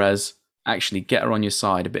 Whereas actually get her on your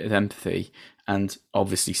side, a bit of empathy, and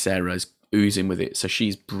obviously Sarah's oozing with it, so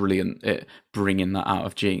she's brilliant at bringing that out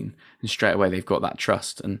of Jean, and straight away they've got that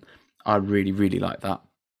trust, and I really, really like that.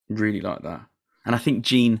 And I think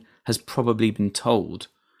Jean has probably been told,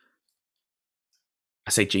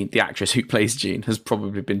 I say Jean, the actress who plays Jean, has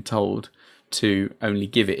probably been told to only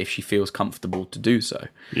give it if she feels comfortable to do so.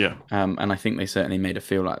 Yeah. And I think they certainly made her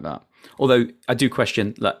feel like that. Although I do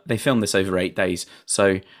question, that they filmed this over 8 days,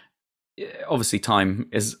 so obviously time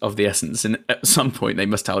is of the essence, and at some point they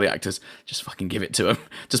must tell the actors, just fucking give it to them,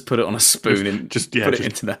 just put it on a spoon and put it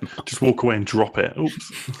into them. Just walk away and drop it.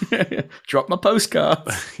 Oops. Drop my postcard.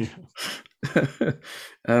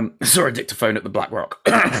 Sorry, dictaphone at the Black Rock.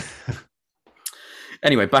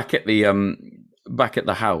 Anyway, back at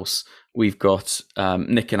the house, we've got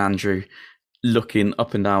Nick and Andrew looking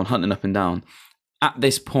up and down, hunting up and down. At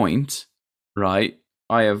this point, right,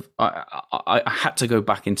 I had to go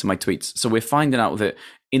back into my tweets. So we're finding out that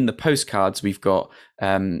in the postcards we've got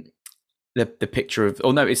the picture of,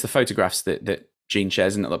 oh no, it's the photographs that Jean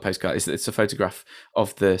shares in the postcard. It's a photograph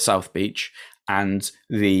of the South Beach, and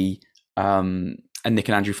and Nick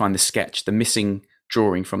and Andrew find the sketch. The missing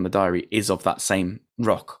drawing from the diary is of that same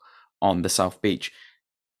rock on the South Beach.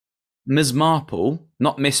 Ms. Marple,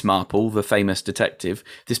 not Miss Marple, the famous detective.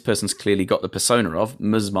 This person's clearly got the persona of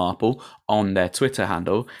Ms. Marple on their Twitter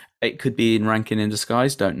handle. It could be in Rankin in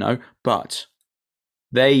disguise, don't know. But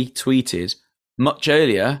they tweeted much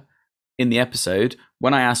earlier in the episode,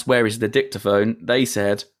 when I asked where is the dictaphone, they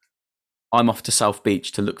said, I'm off to South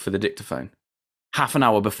Beach to look for the dictaphone. Half an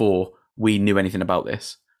hour before we knew anything about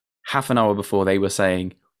this. Half an hour before they were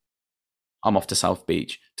saying, I'm off to South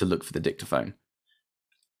Beach to look for the dictaphone.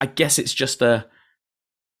 I guess it's just a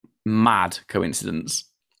mad coincidence,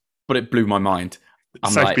 but it blew my mind.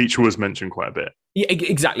 South Beach was mentioned quite a bit Yeah,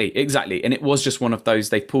 exactly. And it was just one of those,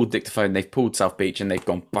 they've pulled dictaphone, they've pulled South Beach, and they've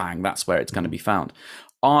gone, bang, that's where it's going to be found.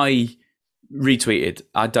 I retweeted,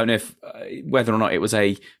 I don't know if whether or not it was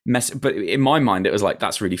a mess, but in my mind, it was like,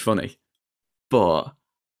 that's really funny. But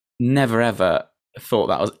never ever thought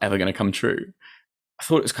that was ever going to come true.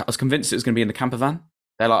 I was convinced it was going to be in the camper van.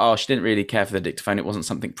 They're like, oh, she didn't really care for the dictaphone. It wasn't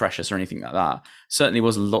something precious or anything like that. Certainly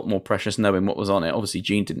was a lot more precious knowing what was on it. Obviously,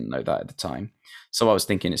 Jean didn't know that at the time. So I was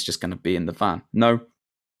thinking it's just going to be in the van. No,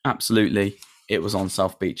 absolutely. It was on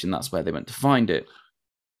South Beach, and that's where they went to find it.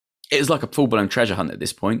 It was like a full-blown treasure hunt at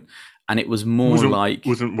this point, and it was more like...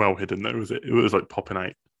 wasn't well hidden, though, was it? It was like popping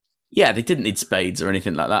out. Yeah, they didn't need spades or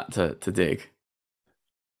anything like that to dig.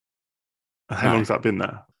 And how long's that been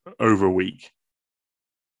there? Over a week.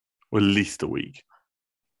 Or at least a week.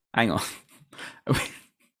 Hang on.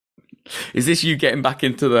 Is this you getting back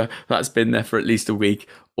into that's been there for at least a week,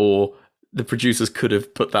 or the producers could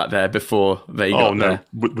have put that there before they got there?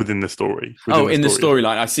 Within the story. In the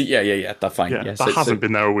storyline. I see. Yeah, that's fine. Yeah, that hasn't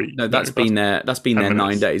been there a week. No, that's been there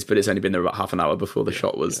 9 days, but it's only been there about half an hour before the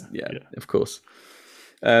shot was. Yeah, of course.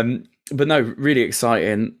 But no, really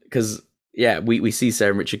exciting because we see Sarah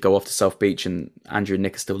and Richard go off to South Beach, and Andrew and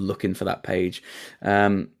Nick are still looking for that page.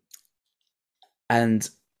 And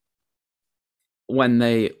when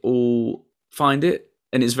they all find it,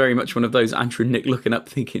 and it's very much one of those, Andrew and Nick looking up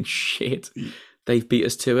thinking, shit, they've beat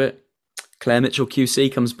us to it. Claire Mitchell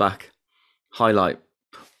QC comes back. Highlight.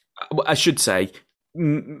 I should say,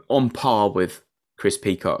 on par with Chris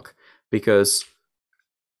Peacock, because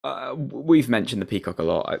we've mentioned the Peacock a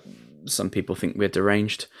lot. Some people think we're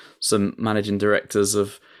deranged. Some managing directors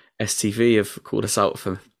of STV have called us out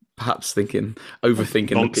for perhaps overthinking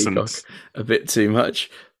the Peacock a bit too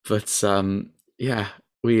much. But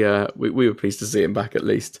we were pleased to see him back at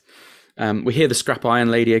least. We hear the scrap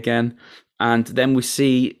iron lady again, and then we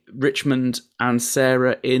see Richmond and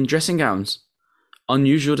Sarah in dressing gowns.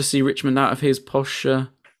 Unusual to see Richmond out of his posh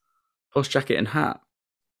jacket and hat.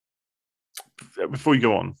 Before you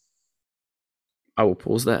go on, I will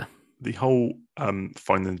pause there. The whole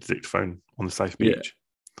finding the dictaphone on the South Beach.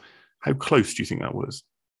 Yeah. How close do you think that was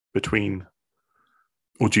between,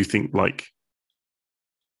 or do you think like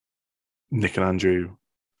Nick and Andrew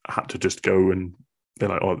had to just go and they're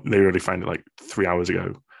like, oh, they already found it like 3 hours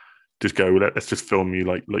ago. Just go, let's just film you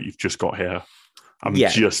like you've just got here.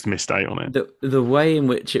 Just missed out on it. The way in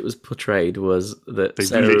which it was portrayed was that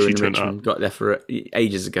Sarah and Richmond got there for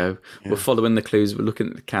ages ago. Yeah. We're following the clues, we're looking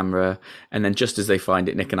at the camera, and then just as they find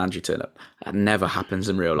it, Nick and Andrew turn up. That never happens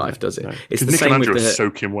in real life, does it? No. It's the Nick same and Andrew are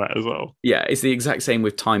soaking wet as well. Yeah, it's the exact same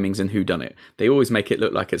with timings and whodunit. They always make it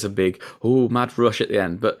look like it's a big, mad rush at the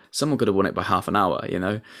end, but someone could have won it by half an hour, you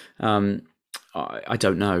know? I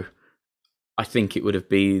don't know. I think it would have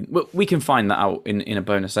been... Well, we can find that out in a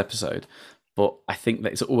bonus episode. But I think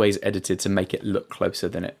that it's always edited to make it look closer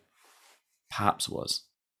than it perhaps was.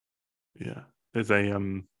 Yeah, there's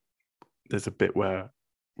a bit where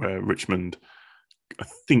Richmond, I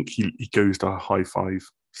think he goes to high five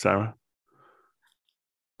Sarah,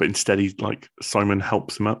 but instead Simon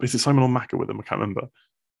helps him up. Is it Simon or Macca with him? I can't remember.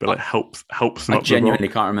 But helps him up. I genuinely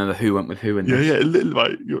can't remember who went with who in this. Yeah.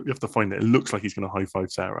 You have to find it. It looks like he's going to high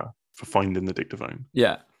five Sarah for finding the dictaphone.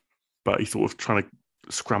 Yeah, but he's sort of trying to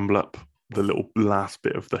scramble up the little last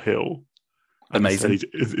bit of the hill. And amazing.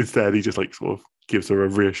 Instead, he just sort of gives her a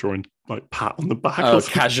reassuring pat on the back. Oh,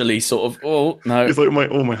 casually, sort of. Oh no! It's like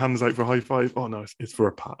my hands out for a high five. Oh no, it's for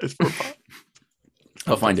a pat. It's for a pat.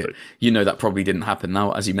 I'll find it. You know that probably didn't happen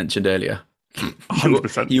now, as you mentioned earlier.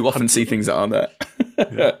 100%. You often see things that aren't there.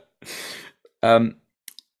 Yeah.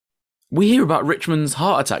 We hear about Richmond's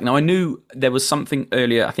heart attack. Now, I knew there was something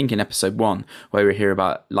earlier, I think in episode 1, where we hear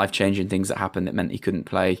about life-changing things that happened that meant he couldn't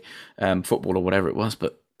play football or whatever it was.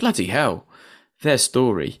 But bloody hell, their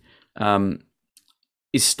story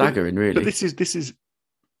is staggering, really. But this is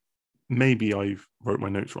maybe I've wrote my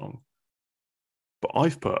notes wrong, but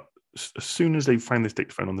I've put, as soon as they found this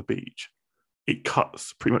dictaphone on the beach, it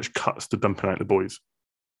pretty much cuts to dumping out the boys.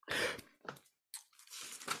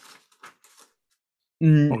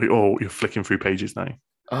 Oh, you're flicking through pages now.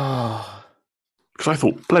 Oh, because I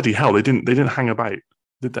thought, bloody hell, they didn't hang about,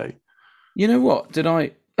 did they? You know what? Did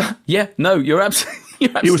I? Yeah, no, you're absolutely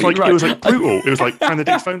right. It was like brutal. It was like find the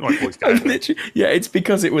dictaphone, right, boys. Yeah, it's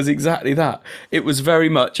because it was exactly that. It was very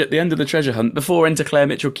much at the end of the treasure hunt before Enter Claire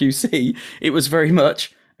Mitchell QC. It was very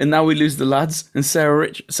much. And now we lose the lads, and Sarah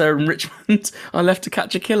and Richmond are left to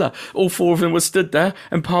catch a killer. All 4 of them were stood there,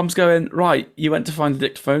 and Palm's going, right, you went to find the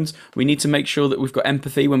dictaphones. We need to make sure that we've got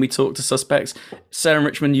empathy when we talk to suspects. Sarah and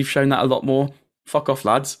Richmond, you've shown that a lot more. Fuck off,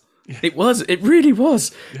 lads. It was. It really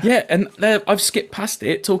was. Yeah, and I've skipped past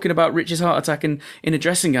it, talking about Rich's heart attack and in a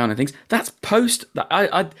dressing gown and things. That's post.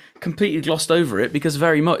 I'd completely glossed over it because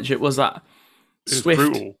very much it was that swift.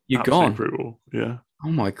 Brutal. You're Absolutely gone. Brutal. Yeah.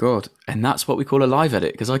 Oh my god! And that's what we call a live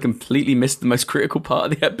edit because I completely missed the most critical part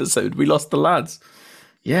of the episode. We lost the lads.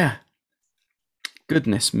 Yeah.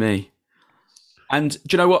 Goodness me. And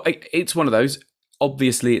do you know what? It's one of those.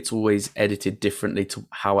 Obviously, it's always edited differently to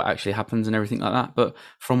how it actually happens and everything like that. But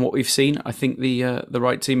from what we've seen, I think the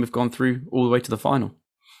right team have gone through all the way to the final.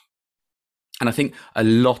 And I think a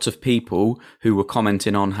lot of people who were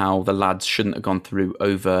commenting on how the lads shouldn't have gone through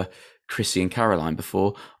over Chrissy and Caroline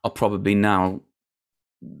before are probably now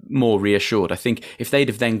more reassured. I think if they'd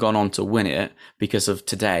have then gone on to win it because of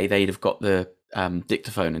today, they'd have got the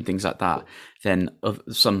dictaphone and things like that. Then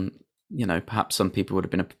some, perhaps some people would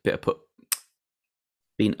have been a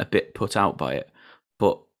bit put out by it,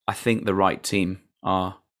 but I think the right team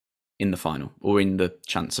are in the final or in the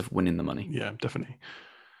chance of winning the money. Yeah, definitely.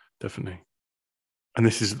 And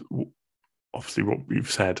this is obviously what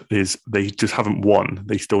we've said is they just haven't won.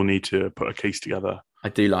 They still need to put a case together. I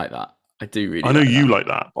do like that. I do really. I know you like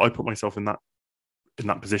that, but I put myself in that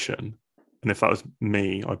position, and if that was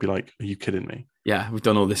me, I'd be like, "Are you kidding me?" Yeah, we've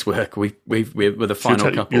done all this work. We're the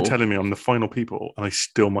final couple. You're telling me I'm the final people, and I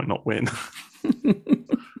still might not win.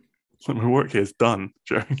 So my work here is done,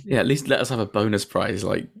 Jerry. Yeah, at least let us have a bonus prize.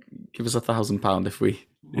 Like, give us £1,000 if we.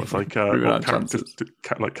 It's like Caroline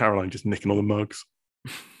just nicking all the mugs.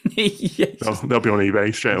 Yes. They'll be on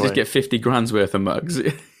eBay straight away. Just get 50 grand's worth of mugs.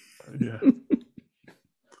 Yeah.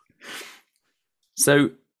 So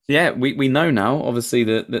yeah, we know now, obviously,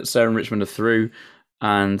 that Sarah and Richmond are through,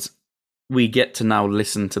 and we get to now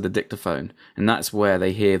listen to the dictaphone, and that's where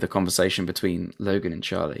they hear the conversation between Logan and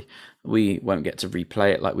Charlie. We won't get to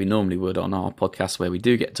replay it like we normally would on our podcast, where we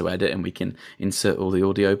do get to edit and we can insert all the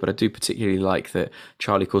audio, but I do particularly like that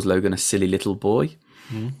Charlie calls Logan a silly little boy.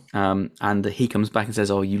 And he comes back and says,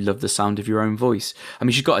 "Oh, you love the sound of your own voice." I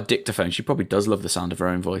mean, she's got a dictaphone. She probably does love the sound of her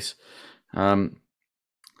own voice. And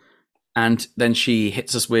then she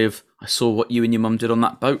hits us with, "I saw what you and your mum did on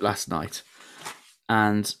that boat last night."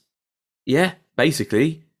 And yeah,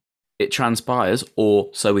 basically, it transpires, or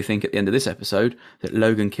so we think at the end of this episode, that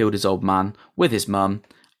Logan killed his old man with his mum,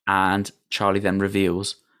 and Charlie then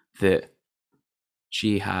reveals that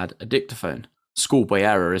she had a dictaphone. Schoolboy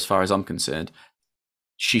error, as far as I'm concerned.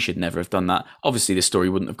 She should never have done that. Obviously, this story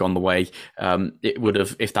wouldn't have gone the way it would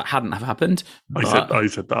have if that hadn't have happened. I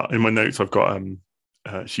said that. In my notes, I've got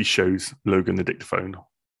she shows Logan the dictaphone.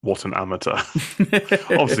 What an amateur.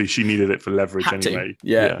 Obviously, she needed it for leverage anyway.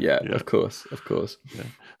 Yeah, of course. Yeah.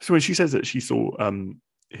 So when she says that she saw him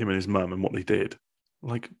and his mum and what they did,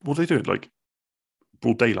 like, what are they doing? Like,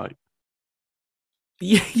 broad daylight?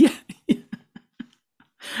 Yeah.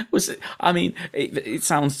 It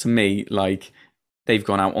sounds to me like they've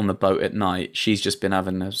gone out on the boat at night. She's just been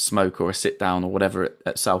having a smoke or a sit down or whatever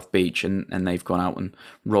at South Beach, and they've gone out and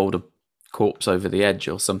rolled a corpse over the edge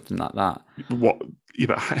or something like that. What?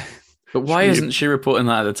 Yeah, but why isn't she reporting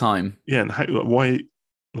that at the time? Yeah, and why?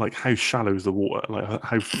 Like, how shallow is the water? Like,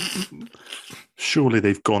 how? Surely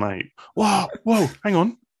they've gone out. Whoa! Hang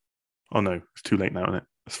on. Oh no, it's too late now, isn't it?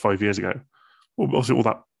 It's 5 years ago. Well, obviously, all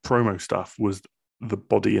that promo stuff was the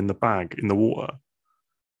body in the bag in the water.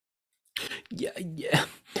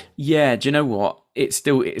 Yeah. Do you know what? It's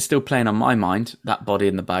still playing on my mind, that body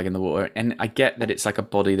in the bag in the water. And I get that it's like a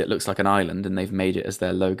body that looks like an island, and they've made it as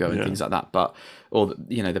their logo and things like that. But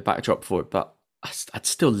the backdrop for it. But I'd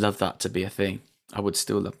still love that to be a thing. I would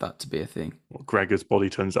still love that to be a thing. Well, Gregor's body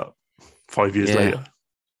turns up 5 years later,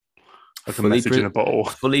 like a message in a bottle,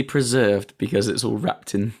 fully preserved because it's all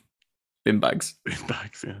wrapped in bin bags. Bin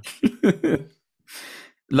bags, yeah.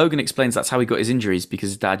 Logan explains that's how he got his injuries, because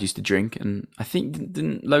his dad used to drink, and I think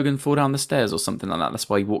didn't Logan fall down the stairs or something like that? That's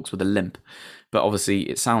why he walks with a limp. But obviously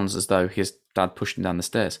it sounds as though his dad pushed him down the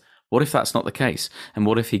stairs. What if that's not the case? And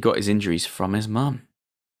what if he got his injuries from his mum?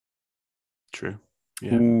 True.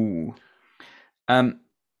 Yeah. Ooh.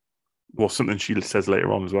 Well, something she says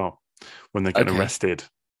later on as well, when they get arrested,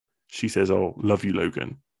 she says, "Oh, love you,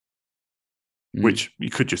 Logan," which you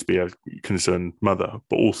could just be a concerned mother,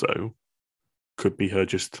 but also could be her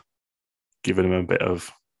just giving him a bit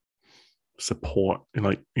of support,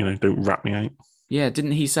 like, don't rat me out. Yeah,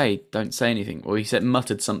 didn't he say don't say anything? Or he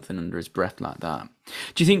muttered something under his breath like that.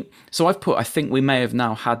 Do you think so? I think we may have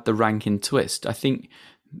now had the ranking twist. I think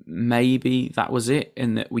maybe that was it,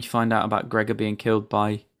 in that we find out about Gregor being killed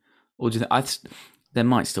by, or do you think there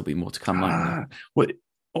might still be more to come? Well,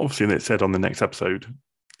 obviously it said on the next episode,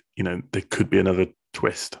 there could be another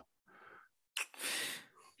twist.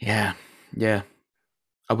 Yeah.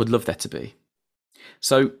 I would love there to be.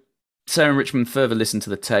 So Sarah and Richmond listen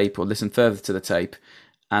further to the tape,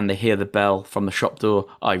 and they hear the bell from the shop door.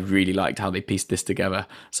 I really liked how they pieced this together.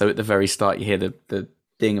 So at the very start, you hear the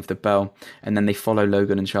ding of the bell, and then they follow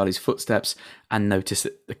Logan and Charlie's footsteps and notice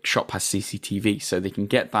that the shop has CCTV, so they can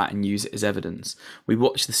get that and use it as evidence. We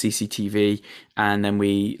watch the CCTV, and then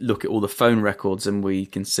we look at all the phone records, and we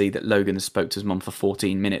can see that Logan has spoke to his mum for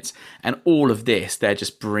 14 minutes. And all of this, they're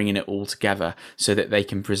just bringing it all together so that they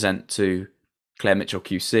can present to Claire Mitchell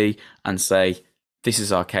QC and say, this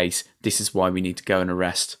is our case, this is why we need to go and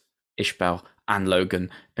arrest Ishbel and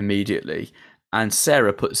Logan immediately. And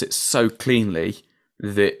Sarah puts it so cleanly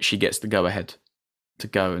that she gets the go-ahead to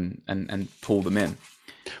go and pull them in.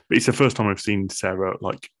 But it's the first time I've seen Sarah,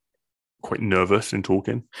 like, quite nervous in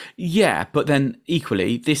talking. Yeah, but then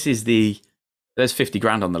equally, there's 50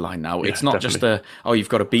 grand on the line now. It's not definitely. just you've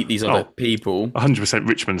got to beat these other people. 100%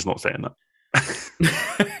 Richmond's not saying that.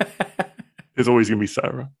 There's always going to be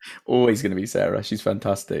Sarah. Always going to be Sarah. She's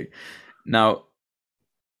fantastic. Now,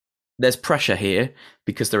 there's pressure here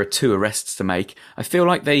because there are 2 arrests to make. I feel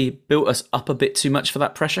like they built us up a bit too much for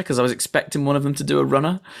that pressure because I was expecting one of them to do a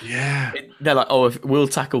runner. Yeah. They're like, we'll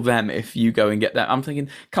tackle them if you go and get that. I'm thinking,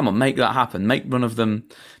 come on, make that happen. Make one of them.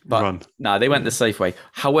 But no, they went the safe way.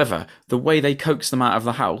 However, the way they coaxed them out of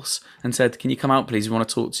the house and said, can you come out, please? We want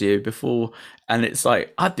to talk to you before. And it's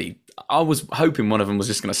like, I was hoping one of them was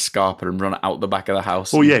just going to scarper and run out the back of the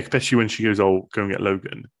house. Oh, yeah, especially when she goes, go and get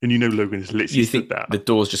Logan. And Logan is literally stood there. The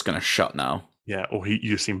door's just going to shut now. Yeah, or you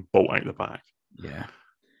just see him bolt out the back. Yeah.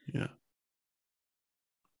 Yeah.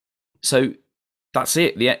 So that's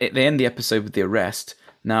it. They end the episode with the arrest.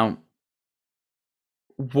 Now,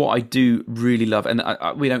 what I do really love, and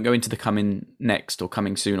we don't go into the coming next or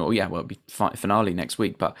coming soon, or it'll be finale next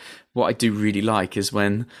week, but what I do really like is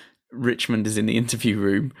when Richmond is in the interview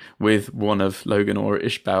room with one of Logan or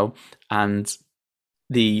Ishbel, and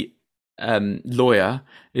the lawyer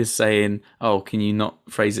is saying, can you not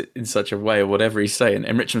phrase it in such a way, or whatever he's saying,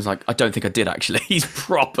 and Richmond's like, I don't think I did actually. He's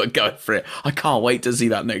proper going for it. I can't wait to see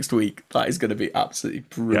that next week. That is going to be absolutely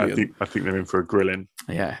brilliant. Yeah, I think they're in for a grilling.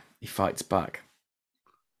 Yeah, he fights back.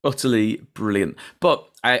 Utterly brilliant. But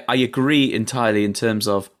I agree entirely in terms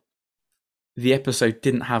of the episode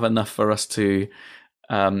didn't have enough for us to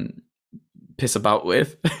piss about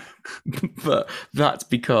with. But that's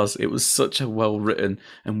because it was such a well written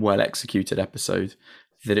and well executed episode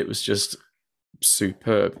that it was just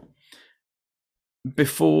superb.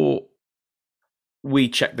 Before we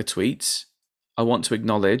check the tweets, I want to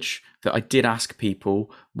acknowledge that I did ask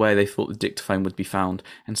people where they thought the dictaphone would be found,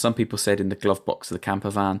 and some people said in the glove box of the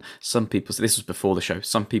camper van. Some people, so this was before the show,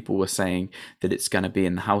 some people were saying that it's going to be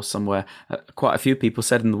in the house somewhere. Quite a few people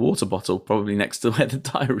said in the water bottle, probably next to where the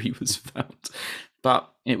diary was found.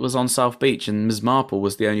 But it was on South Beach, and Ms. Marple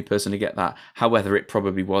was the only person to get that. However, it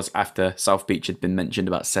probably was after South Beach had been mentioned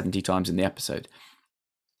about 70 times in the episode.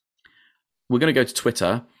 We're going to go to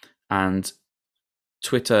Twitter, and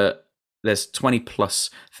Twitter, there's 20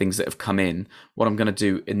 plus things that have come in. What I'm going to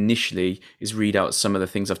do initially is read out some of the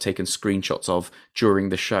things I've taken screenshots of during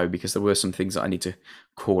the show, because there were some things that I need to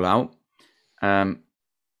call out.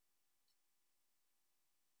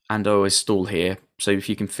 Ando is stall here, so if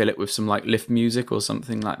you can fill it with some like lift music or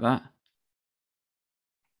something like that.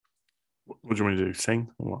 What do you want me to do? Sing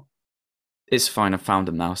or what? It's fine. I've found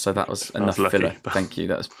them now, so that was enough filler. Thank you.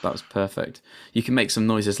 That was perfect. You can make some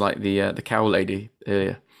noises like the cow lady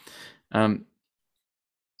earlier.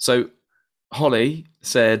 So Holly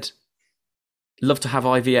said, "Love to have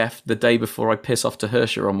IVF the day before I piss off to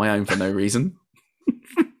Hersher on my own for no reason,"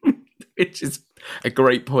 which is a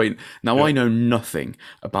great point. Now, yeah. I know nothing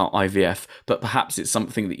about IVF, but perhaps it's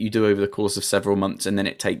something that you do over the course of several months, and then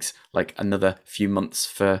it takes like another few months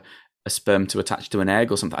for a sperm to attach to an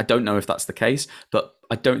egg or something. I don't know if that's the case, but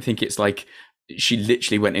I don't think it's like she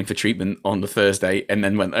literally went in for treatment on the Thursday and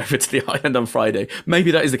then went over to the island on Friday. Maybe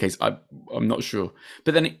that is the case. I'm not sure.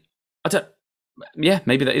 But then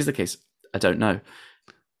maybe that is the case. I don't know.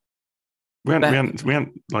 We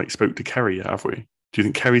haven't like spoke to Kerry yet, have we? Do you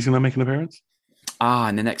think Kerry's going to make an appearance?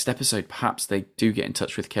 In the next episode, perhaps they do get in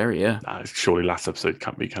touch with Kerry, yeah. Surely last episode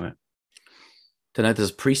can't be, can it? Don't know,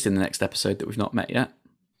 there's a priest in the next episode that we've not met yet.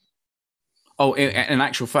 Oh, in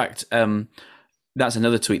actual fact, that's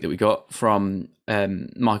another tweet that we got from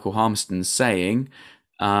Michael Harmiston saying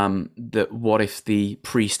that what if the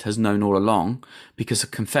priest has known all along because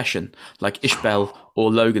of confession, like Ishbel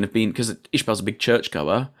or Logan have been, because Ishbel's a big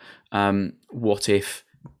churchgoer. What if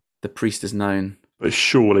the priest has known? But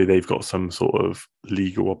surely they've got some sort of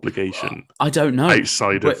legal obligation. I don't know.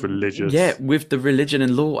 Outside of religious. Yeah, with the religion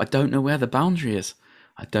and law, I don't know where the boundary is.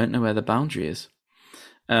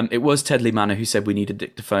 It was Tedley Manor who said we need a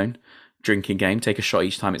dictaphone drinking game. Take a shot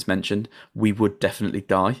each time it's mentioned. We would definitely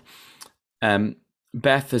die.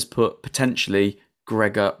 Beth has put potentially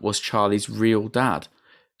Gregor was Charlie's real dad.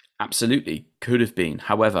 Absolutely, could have been.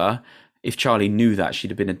 However, if Charlie knew that,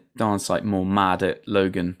 she'd have been a darn sight more mad at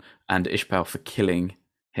Logan and Ishbel for killing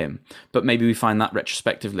him. But maybe we find that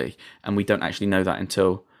retrospectively, and we don't actually know that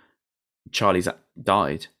until Charlie's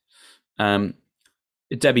died.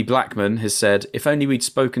 Debbie Blackman has said, if only we'd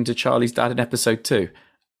spoken to Charlie's dad in episode 2.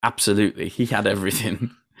 Absolutely, he had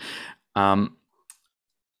everything. And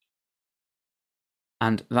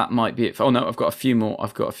that might be it. Oh no, I've got a few more.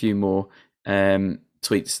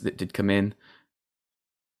 Tweets that did come in.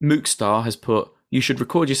 Mookstar has put, you should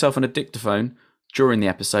record yourself on a dictaphone during the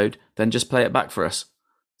episode, then just play it back for us.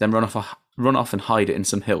 Then run off and hide it in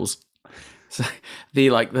some hills. So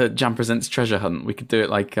the Jam Presents Treasure Hunt. We could do it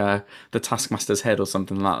like the Taskmaster's Head or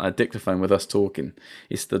something like that. A dictaphone with us talking.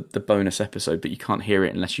 It's the bonus episode, but you can't hear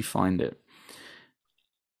it unless you find it.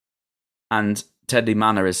 And Teddy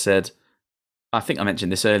Manor has said, I think I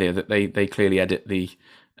mentioned this earlier, that they clearly edit the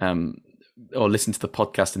or listen to the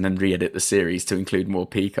podcast and then re-edit the series to include more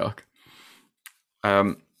Peacock.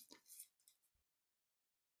 Claire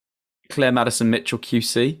Madison Mitchell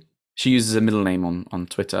QC, she uses a middle name on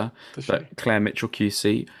Twitter, but Claire Mitchell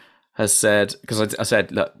QC has said, because I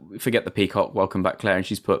said, look, forget the Peacock, welcome back Claire, and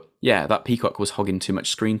she's put, yeah, that Peacock was hogging too much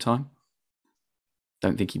screen time.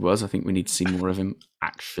 Don't think he was. I think we need to see more of him,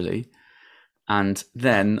 actually. And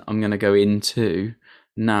then I'm going to go into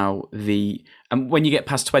now and when you get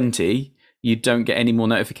past 20, you don't get any more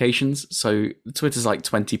notifications. So Twitter's like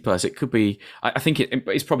 20 plus. It could be, I think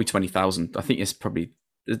it's probably 20,000. I think it's probably,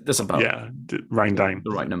 that's about round down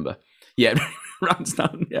the right number. Yeah, rounds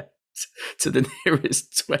down, yeah, to the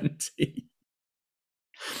nearest 20.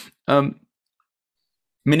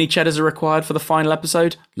 Mini cheddars are required for the final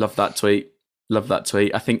episode. Love that tweet.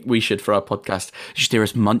 I think we should, for our podcast, just hear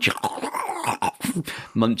us munching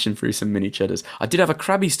through some mini cheddars. I did have a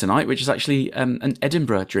Krabby's tonight, which is actually an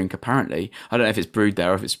Edinburgh drink, apparently. I don't know if it's brewed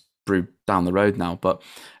there or if it's brewed down the road now, but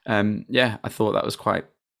I thought that was quite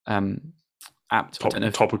apt.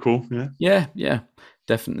 Topical, yeah. Yeah,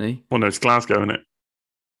 definitely. Well, no, it's Glasgow, isn't it?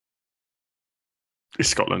 It's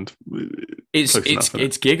Scotland. It's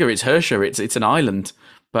Giga, it's Hershire, it's an island,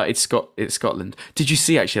 but it's Scotland. Did you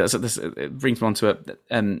see, actually, it brings me on to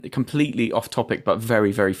a completely off topic, but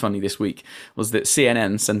very, very funny this week, was that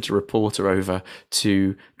CNN sent a reporter over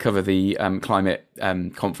to cover the climate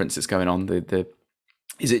conference that's going on,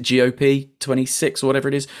 is it GOP 26 or whatever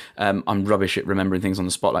it is? I'm rubbish at remembering things on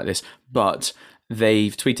the spot like this, but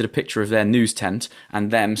they've tweeted a picture of their news tent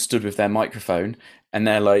and them stood with their microphone, and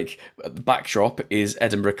they're like, the backdrop is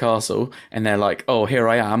Edinburgh Castle, and they're like, oh, here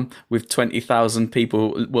I am with 20,000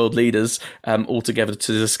 people, world leaders, all together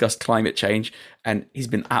to discuss climate change. And he's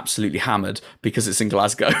been absolutely hammered because it's in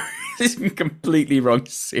Glasgow. It's in completely wrong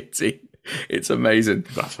city. It's amazing.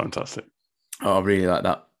 That's fantastic. Oh, I really like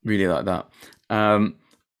that.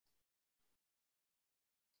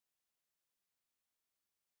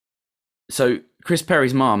 So Chris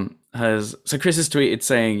Perry's mom Chris has tweeted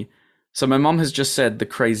saying, so my mom has just said the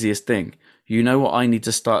craziest thing. You know what I need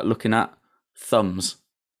to start looking at? Thumbs.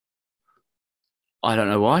 I don't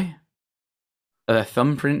know why. Are there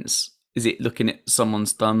thumbprints? Is it looking at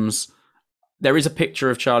someone's thumbs? There is a picture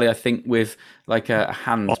of Charlie, I think, with like a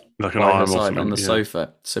hand like an by her arm or side something, on the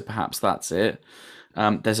sofa. So perhaps that's it.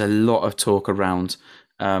 There's a lot of talk around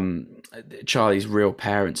Charlie's real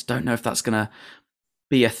parents. Don't know if that's going to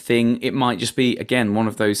be a thing. It might just be, again, one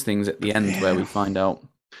of those things at the end where we find out.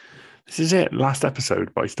 This is it, last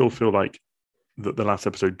episode, but I still feel like that the last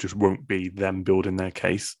episode just won't be them building their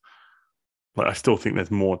case. Like, I still think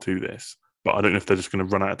there's more to this, but I don't know if they're just going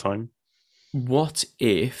to run out of time. What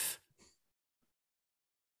if,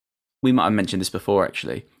 we might have mentioned this before,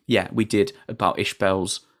 actually. Yeah, we did, about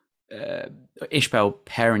Ishbel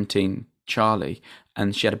parenting Charlie,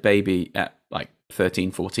 and she had a baby at like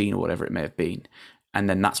 13, 14 or whatever it may have been. And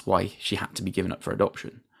then that's why she had to be given up for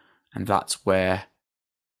adoption. And that's where...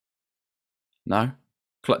 No?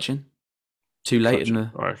 Clutching? Too late in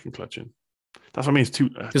the... I reckon clutching. That's what I mean, it's too...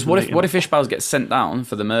 Because what if Ishbel gets sent down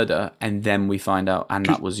for the murder and then we find out, and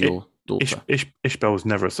that was your daughter? Ishbel was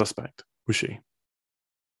never a suspect, was she?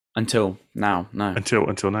 Until now, no. Until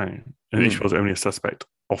now. And Ishbel's only a suspect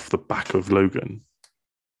off the back of Logan.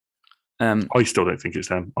 I still don't think it's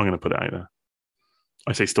them. I'm going to put it out there.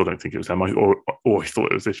 I say still don't think it was them. Or I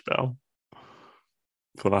thought it was Ishbel.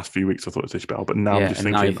 For the last few weeks, I thought it was Ishbel, but now I'm just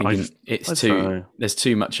thinking, there's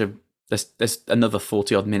too much of there's another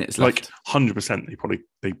 40 odd minutes left. Like 100%,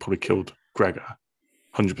 they probably killed Gregor.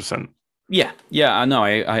 100%. Yeah, I know.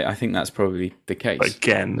 I think that's probably the case. But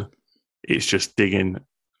again, it's just digging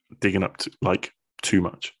up to, like, too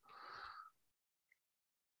much.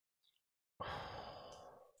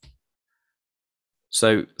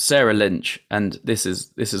 So Sarah Lynch, and this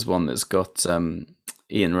is one that's got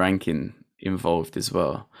Ian Rankin involved as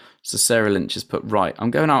well. So Sarah Lynch has put, right, I'm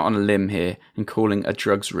going out on a limb here and calling a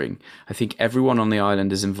drugs ring. I think everyone on the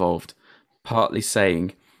island is involved, partly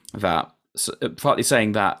saying that.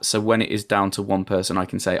 So when it is down to one person, I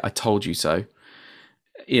can say, I told you so.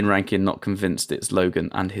 Ian Rankin not convinced it's Logan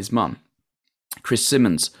and his mum. Chris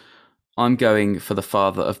Simmons, I'm going for the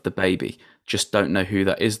father of the baby. Just don't know who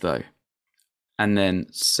that is though. And then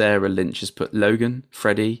Sarah Lynch has put Logan,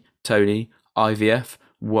 Freddie, Tony, IVF.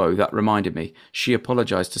 Whoa, that reminded me. She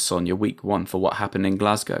apologised to Sonia week 1 for what happened in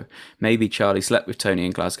Glasgow. Maybe Charlie slept with Tony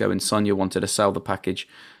in Glasgow and Sonia wanted to sell the package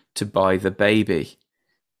to buy the baby.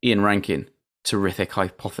 Ian Rankin, terrific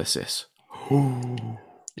hypothesis.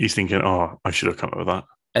 He's thinking, oh, I should have come up with that.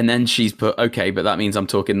 And then she's put, okay, but that means I'm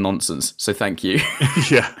talking nonsense, so thank you.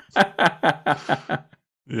 Yeah.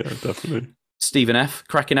 Yeah, definitely. Stephen F.,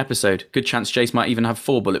 cracking episode. Good chance Jace might even have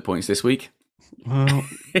 4 bullet points this week. Well,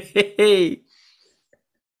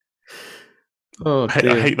 oh, I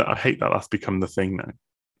hate that. I hate that that's become the thing now.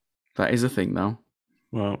 That is a thing now.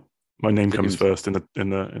 Well, my name comes first in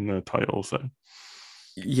the title, so.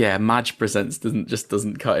 Yeah, Madge Presents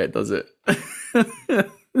doesn't cut it, does it?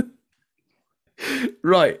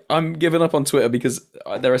 Right, I'm giving up on Twitter because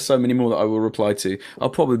there are so many more that I will reply to. I'll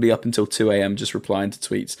probably be up until 2 a.m. just replying to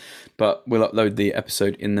tweets, but we'll upload the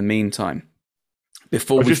episode in the meantime.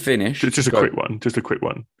 Before we finish... Just a quick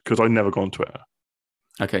one, because I never go on Twitter.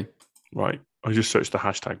 Okay. Right, I just searched the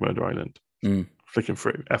hashtag Murder Island. Mm. Flicking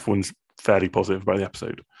through. Everyone's fairly positive about the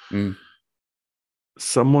episode. Mm.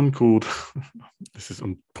 Someone called...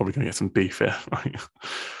 I'm probably going to get some beef here. Right?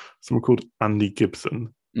 Someone called Andy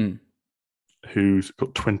Gibson, who's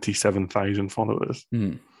got 27,000 followers,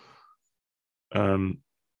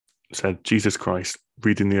 said, Jesus Christ,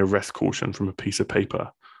 reading the arrest caution from a piece of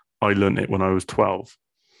paper. I learnt it when I was 12.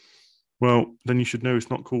 Well, then you should know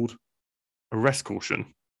it's not called arrest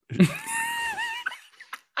caution.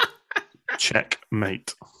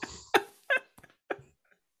 Checkmate.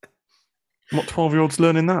 What 12-year-old's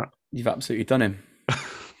learning that? You've absolutely done him.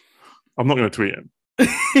 I'm not going to tweet him.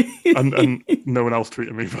 and no one else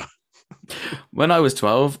tweeted me. But when I was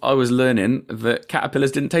 12, I was learning that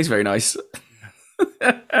caterpillars didn't taste very nice.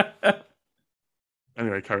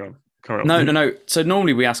 Anyway, carry on. No. So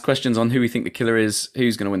normally we ask questions on who we think the killer is,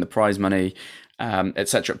 who's going to win the prize money,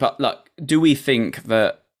 etc. But look, do we think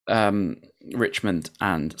that Richmond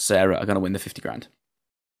and Sarah are going to win the 50 grand?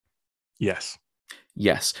 Yes.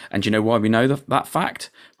 Yes. And do you know why we know that fact?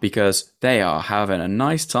 Because they are having a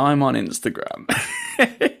nice time on Instagram.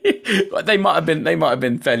 They might have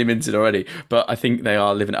been fairly minted already, but I think they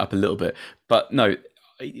are living it up a little bit. But no,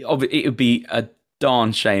 it would be a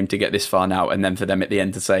darn shame to get this far now and then for them at the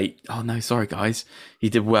end to say, oh no, sorry guys, you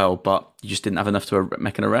did well, but you just didn't have enough to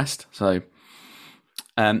make an arrest. So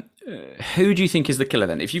who do you think is the killer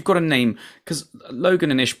then? If you've got a name, because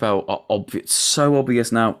Logan and Ishbel are obvious, so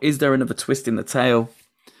obvious now. Is there another twist in the tail?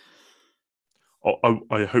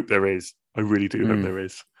 I hope there is. I really do hope there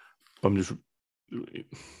is. I'm just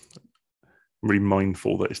really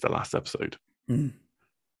mindful that it's the last episode.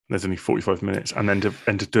 There's only 45 minutes, and then to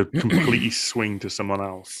completely swing to someone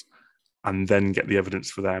else and then get the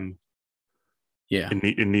evidence for them. Yeah,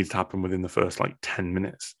 it needs to happen within the first 10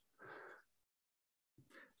 minutes.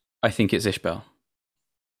 I think it's Ishbel.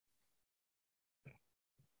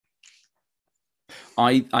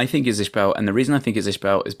 I think it's Ishbel, and the reason I think it's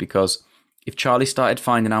Ishbel is because if Charlie started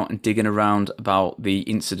finding out and digging around about the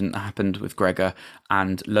incident that happened with Gregor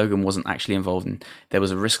and Logan wasn't actually involved in, there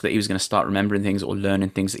was a risk that he was going to start remembering things or learning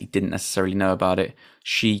things that he didn't necessarily know about it.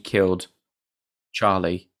 She killed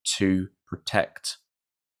Charlie to protect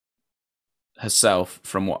herself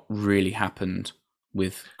from what really happened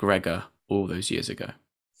with Gregor all those years ago.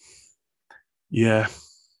 Yeah.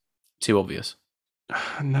 Too obvious.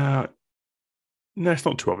 No, it's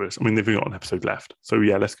not too obvious. I mean, they've got an episode left. So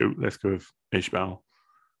yeah, let's go with Ishbel,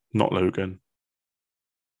 not Logan.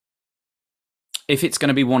 If it's going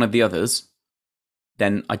to be one of the others,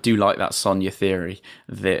 then I do like that Sonia theory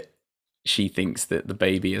that she thinks that the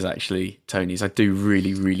baby is actually Tony's. I do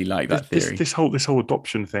really, really like that theory. This whole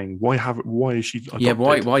adoption thing. Why is she adopted? Yeah,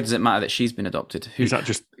 why does it matter that she's been adopted? Is that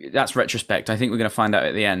just... That's retrospect. I think we're going to find out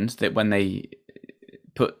at the end that when they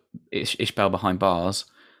put Ishbel behind bars,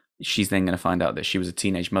 she's then going to find out that she was a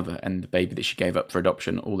teenage mother and the baby that she gave up for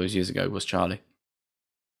adoption all those years ago was Charlie.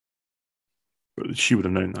 But she would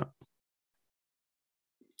have known that.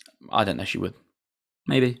 I don't know if she would.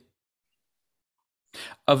 Maybe.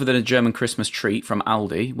 Other than a German Christmas treat from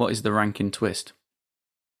Aldi, what is the Rankin twist?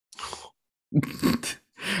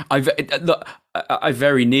 I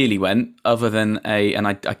very nearly went other than and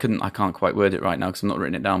I can't quite word it right now because I'm not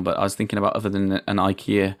written it down, but I was thinking about other than an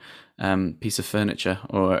IKEA piece of furniture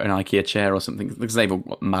or an IKEA chair or something, because they've all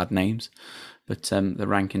got mad names. But the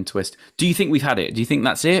Rankin twist. Do you think we've had it? Do you think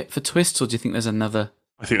that's it for twists, or do you think there's another?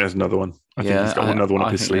 I think there's another one. I think he's got another one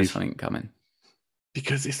up his sleeve. There's something coming.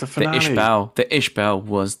 Because it's the finale. The Ishbel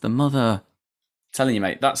was the mother. Telling you,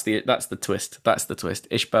 mate, that's the twist. That's the twist.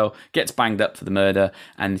 Ishbel gets banged up for the murder,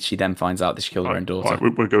 and she then finds out that she killed her own daughter.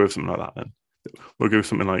 Right, we'll go with something like that then. We'll go with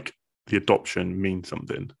something like the adoption means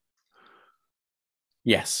something.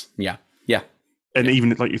 Yes. Yeah. And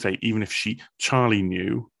even like you say, even if Charlie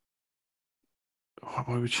knew, why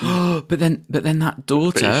would she? but then that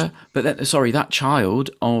daughter, that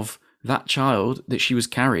child that she was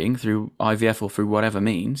carrying through IVF or through whatever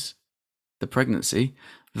means, the pregnancy,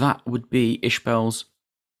 that would be Ishbel's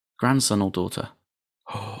grandson or daughter.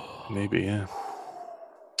 Maybe, yeah.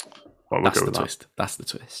 Well, That's the twist. That's the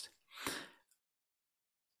twist.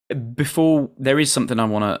 Before, there is something I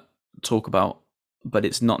want to talk about, but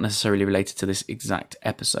it's not necessarily related to this exact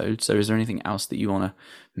episode. So is there anything else that you want to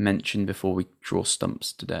mention before we draw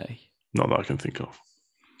stumps today? Not that I can think of.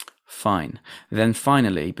 Fine. Then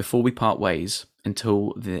finally, before we part ways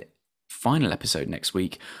until the final episode next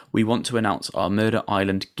week, we want to announce our Murder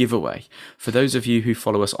Island giveaway. For those of you who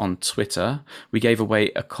follow us on Twitter, we gave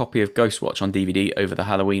away a copy of Ghostwatch on DVD over the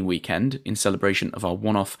Halloween weekend in celebration of our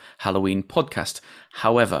one-off Halloween podcast.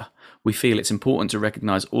 However, we feel it's important to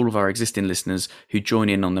recognise all of our existing listeners who join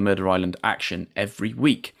in on the Murder Island action every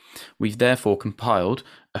week. We've therefore compiled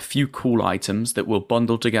a few cool items that we'll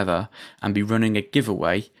bundle together and be running a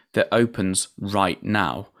giveaway that opens right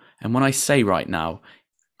now. And when I say right now,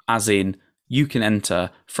 as in you can enter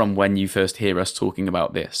from when you first hear us talking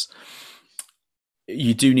about this.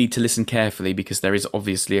 You do need to listen carefully because there is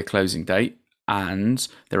obviously a closing date, and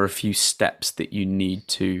there are a few steps that you need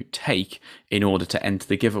to take in order to enter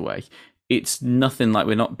the giveaway. It's nothing like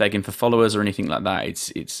we're not begging for followers or anything like that.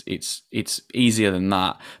 It's easier than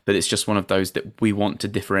that, but it's just one of those that we want to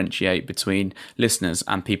differentiate between listeners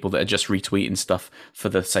and people that are just retweeting stuff for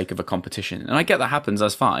the sake of a competition. And I get that happens,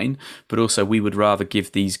 that's fine, but also we would rather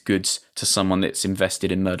give these goods to someone that's invested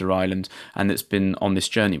in Murder Island and that's been on this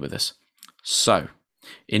journey with us. So,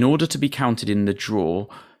 in order to be counted in the draw,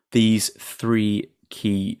 these 3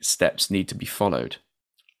 key steps need to be followed.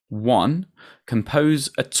 1, compose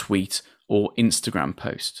a tweet or Instagram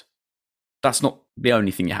post. That's not the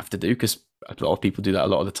only thing you have to do, because a lot of people do that a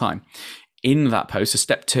lot of the time. In that post, so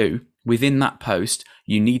step 2, within that post,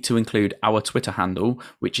 you need to include our Twitter handle,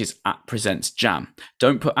 which is @PresentsJam.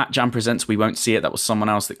 Don't put @JamPresents, we won't see it. That was someone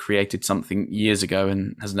else that created something years ago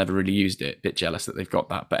and has never really used it. Bit jealous that they've got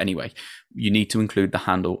that. But anyway, you need to include the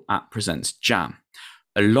handle @PresentsJam,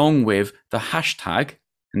 along with the hashtag,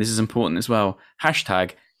 and this is important as well,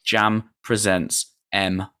 hashtag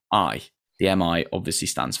JamPresentsMI. The MI obviously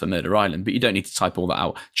stands for Murder Island, but you don't need to type all that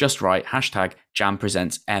out. Just write hashtag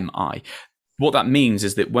JamPresentsMI. What that means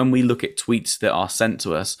is that when we look at tweets that are sent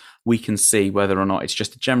to us, we can see whether or not it's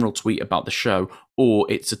just a general tweet about the show or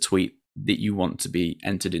it's a tweet that you want to be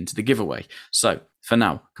entered into the giveaway. So for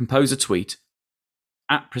now, compose a tweet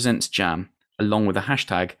 @PresentsJam along with the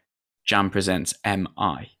hashtag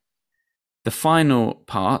JamPresentsMI. The final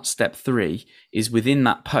part, step 3, is within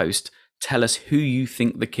that post, tell us who you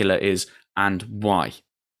think the killer is and why.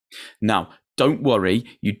 Now, don't worry,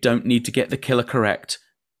 you don't need to get the killer correct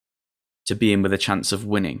to be in with a chance of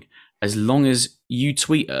winning. As long as you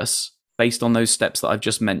tweet us based on those steps that I've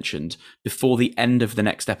just mentioned before the end of the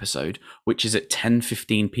next episode, which is at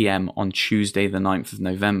 10:15 p.m. on Tuesday, the 9th of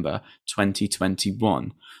November,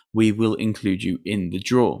 2021, we will include you in the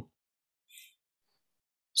draw.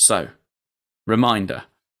 So, reminder,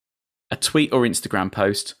 a tweet or Instagram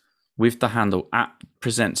post with the handle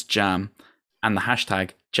 @PresentsJam and the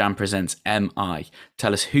hashtag JamPresentsMI.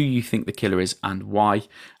 Tell us who you think the killer is and why,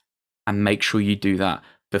 and make sure you do that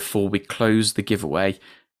before we close the giveaway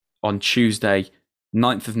on Tuesday,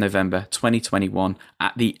 9th of November, 2021,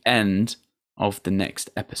 at the end of the next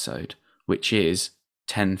episode, which is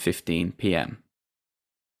 10:15 p.m.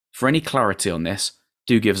 For any clarity on this,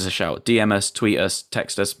 do give us a shout. DM us, tweet us,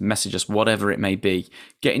 text us, message us, whatever it may be.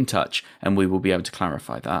 Get in touch and we will be able to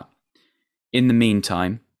clarify that. In the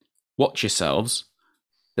meantime, watch yourselves.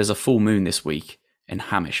 There's a full moon this week and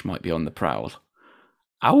Hamish might be on the prowl.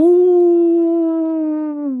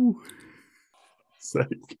 Ow!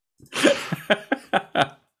 Sake.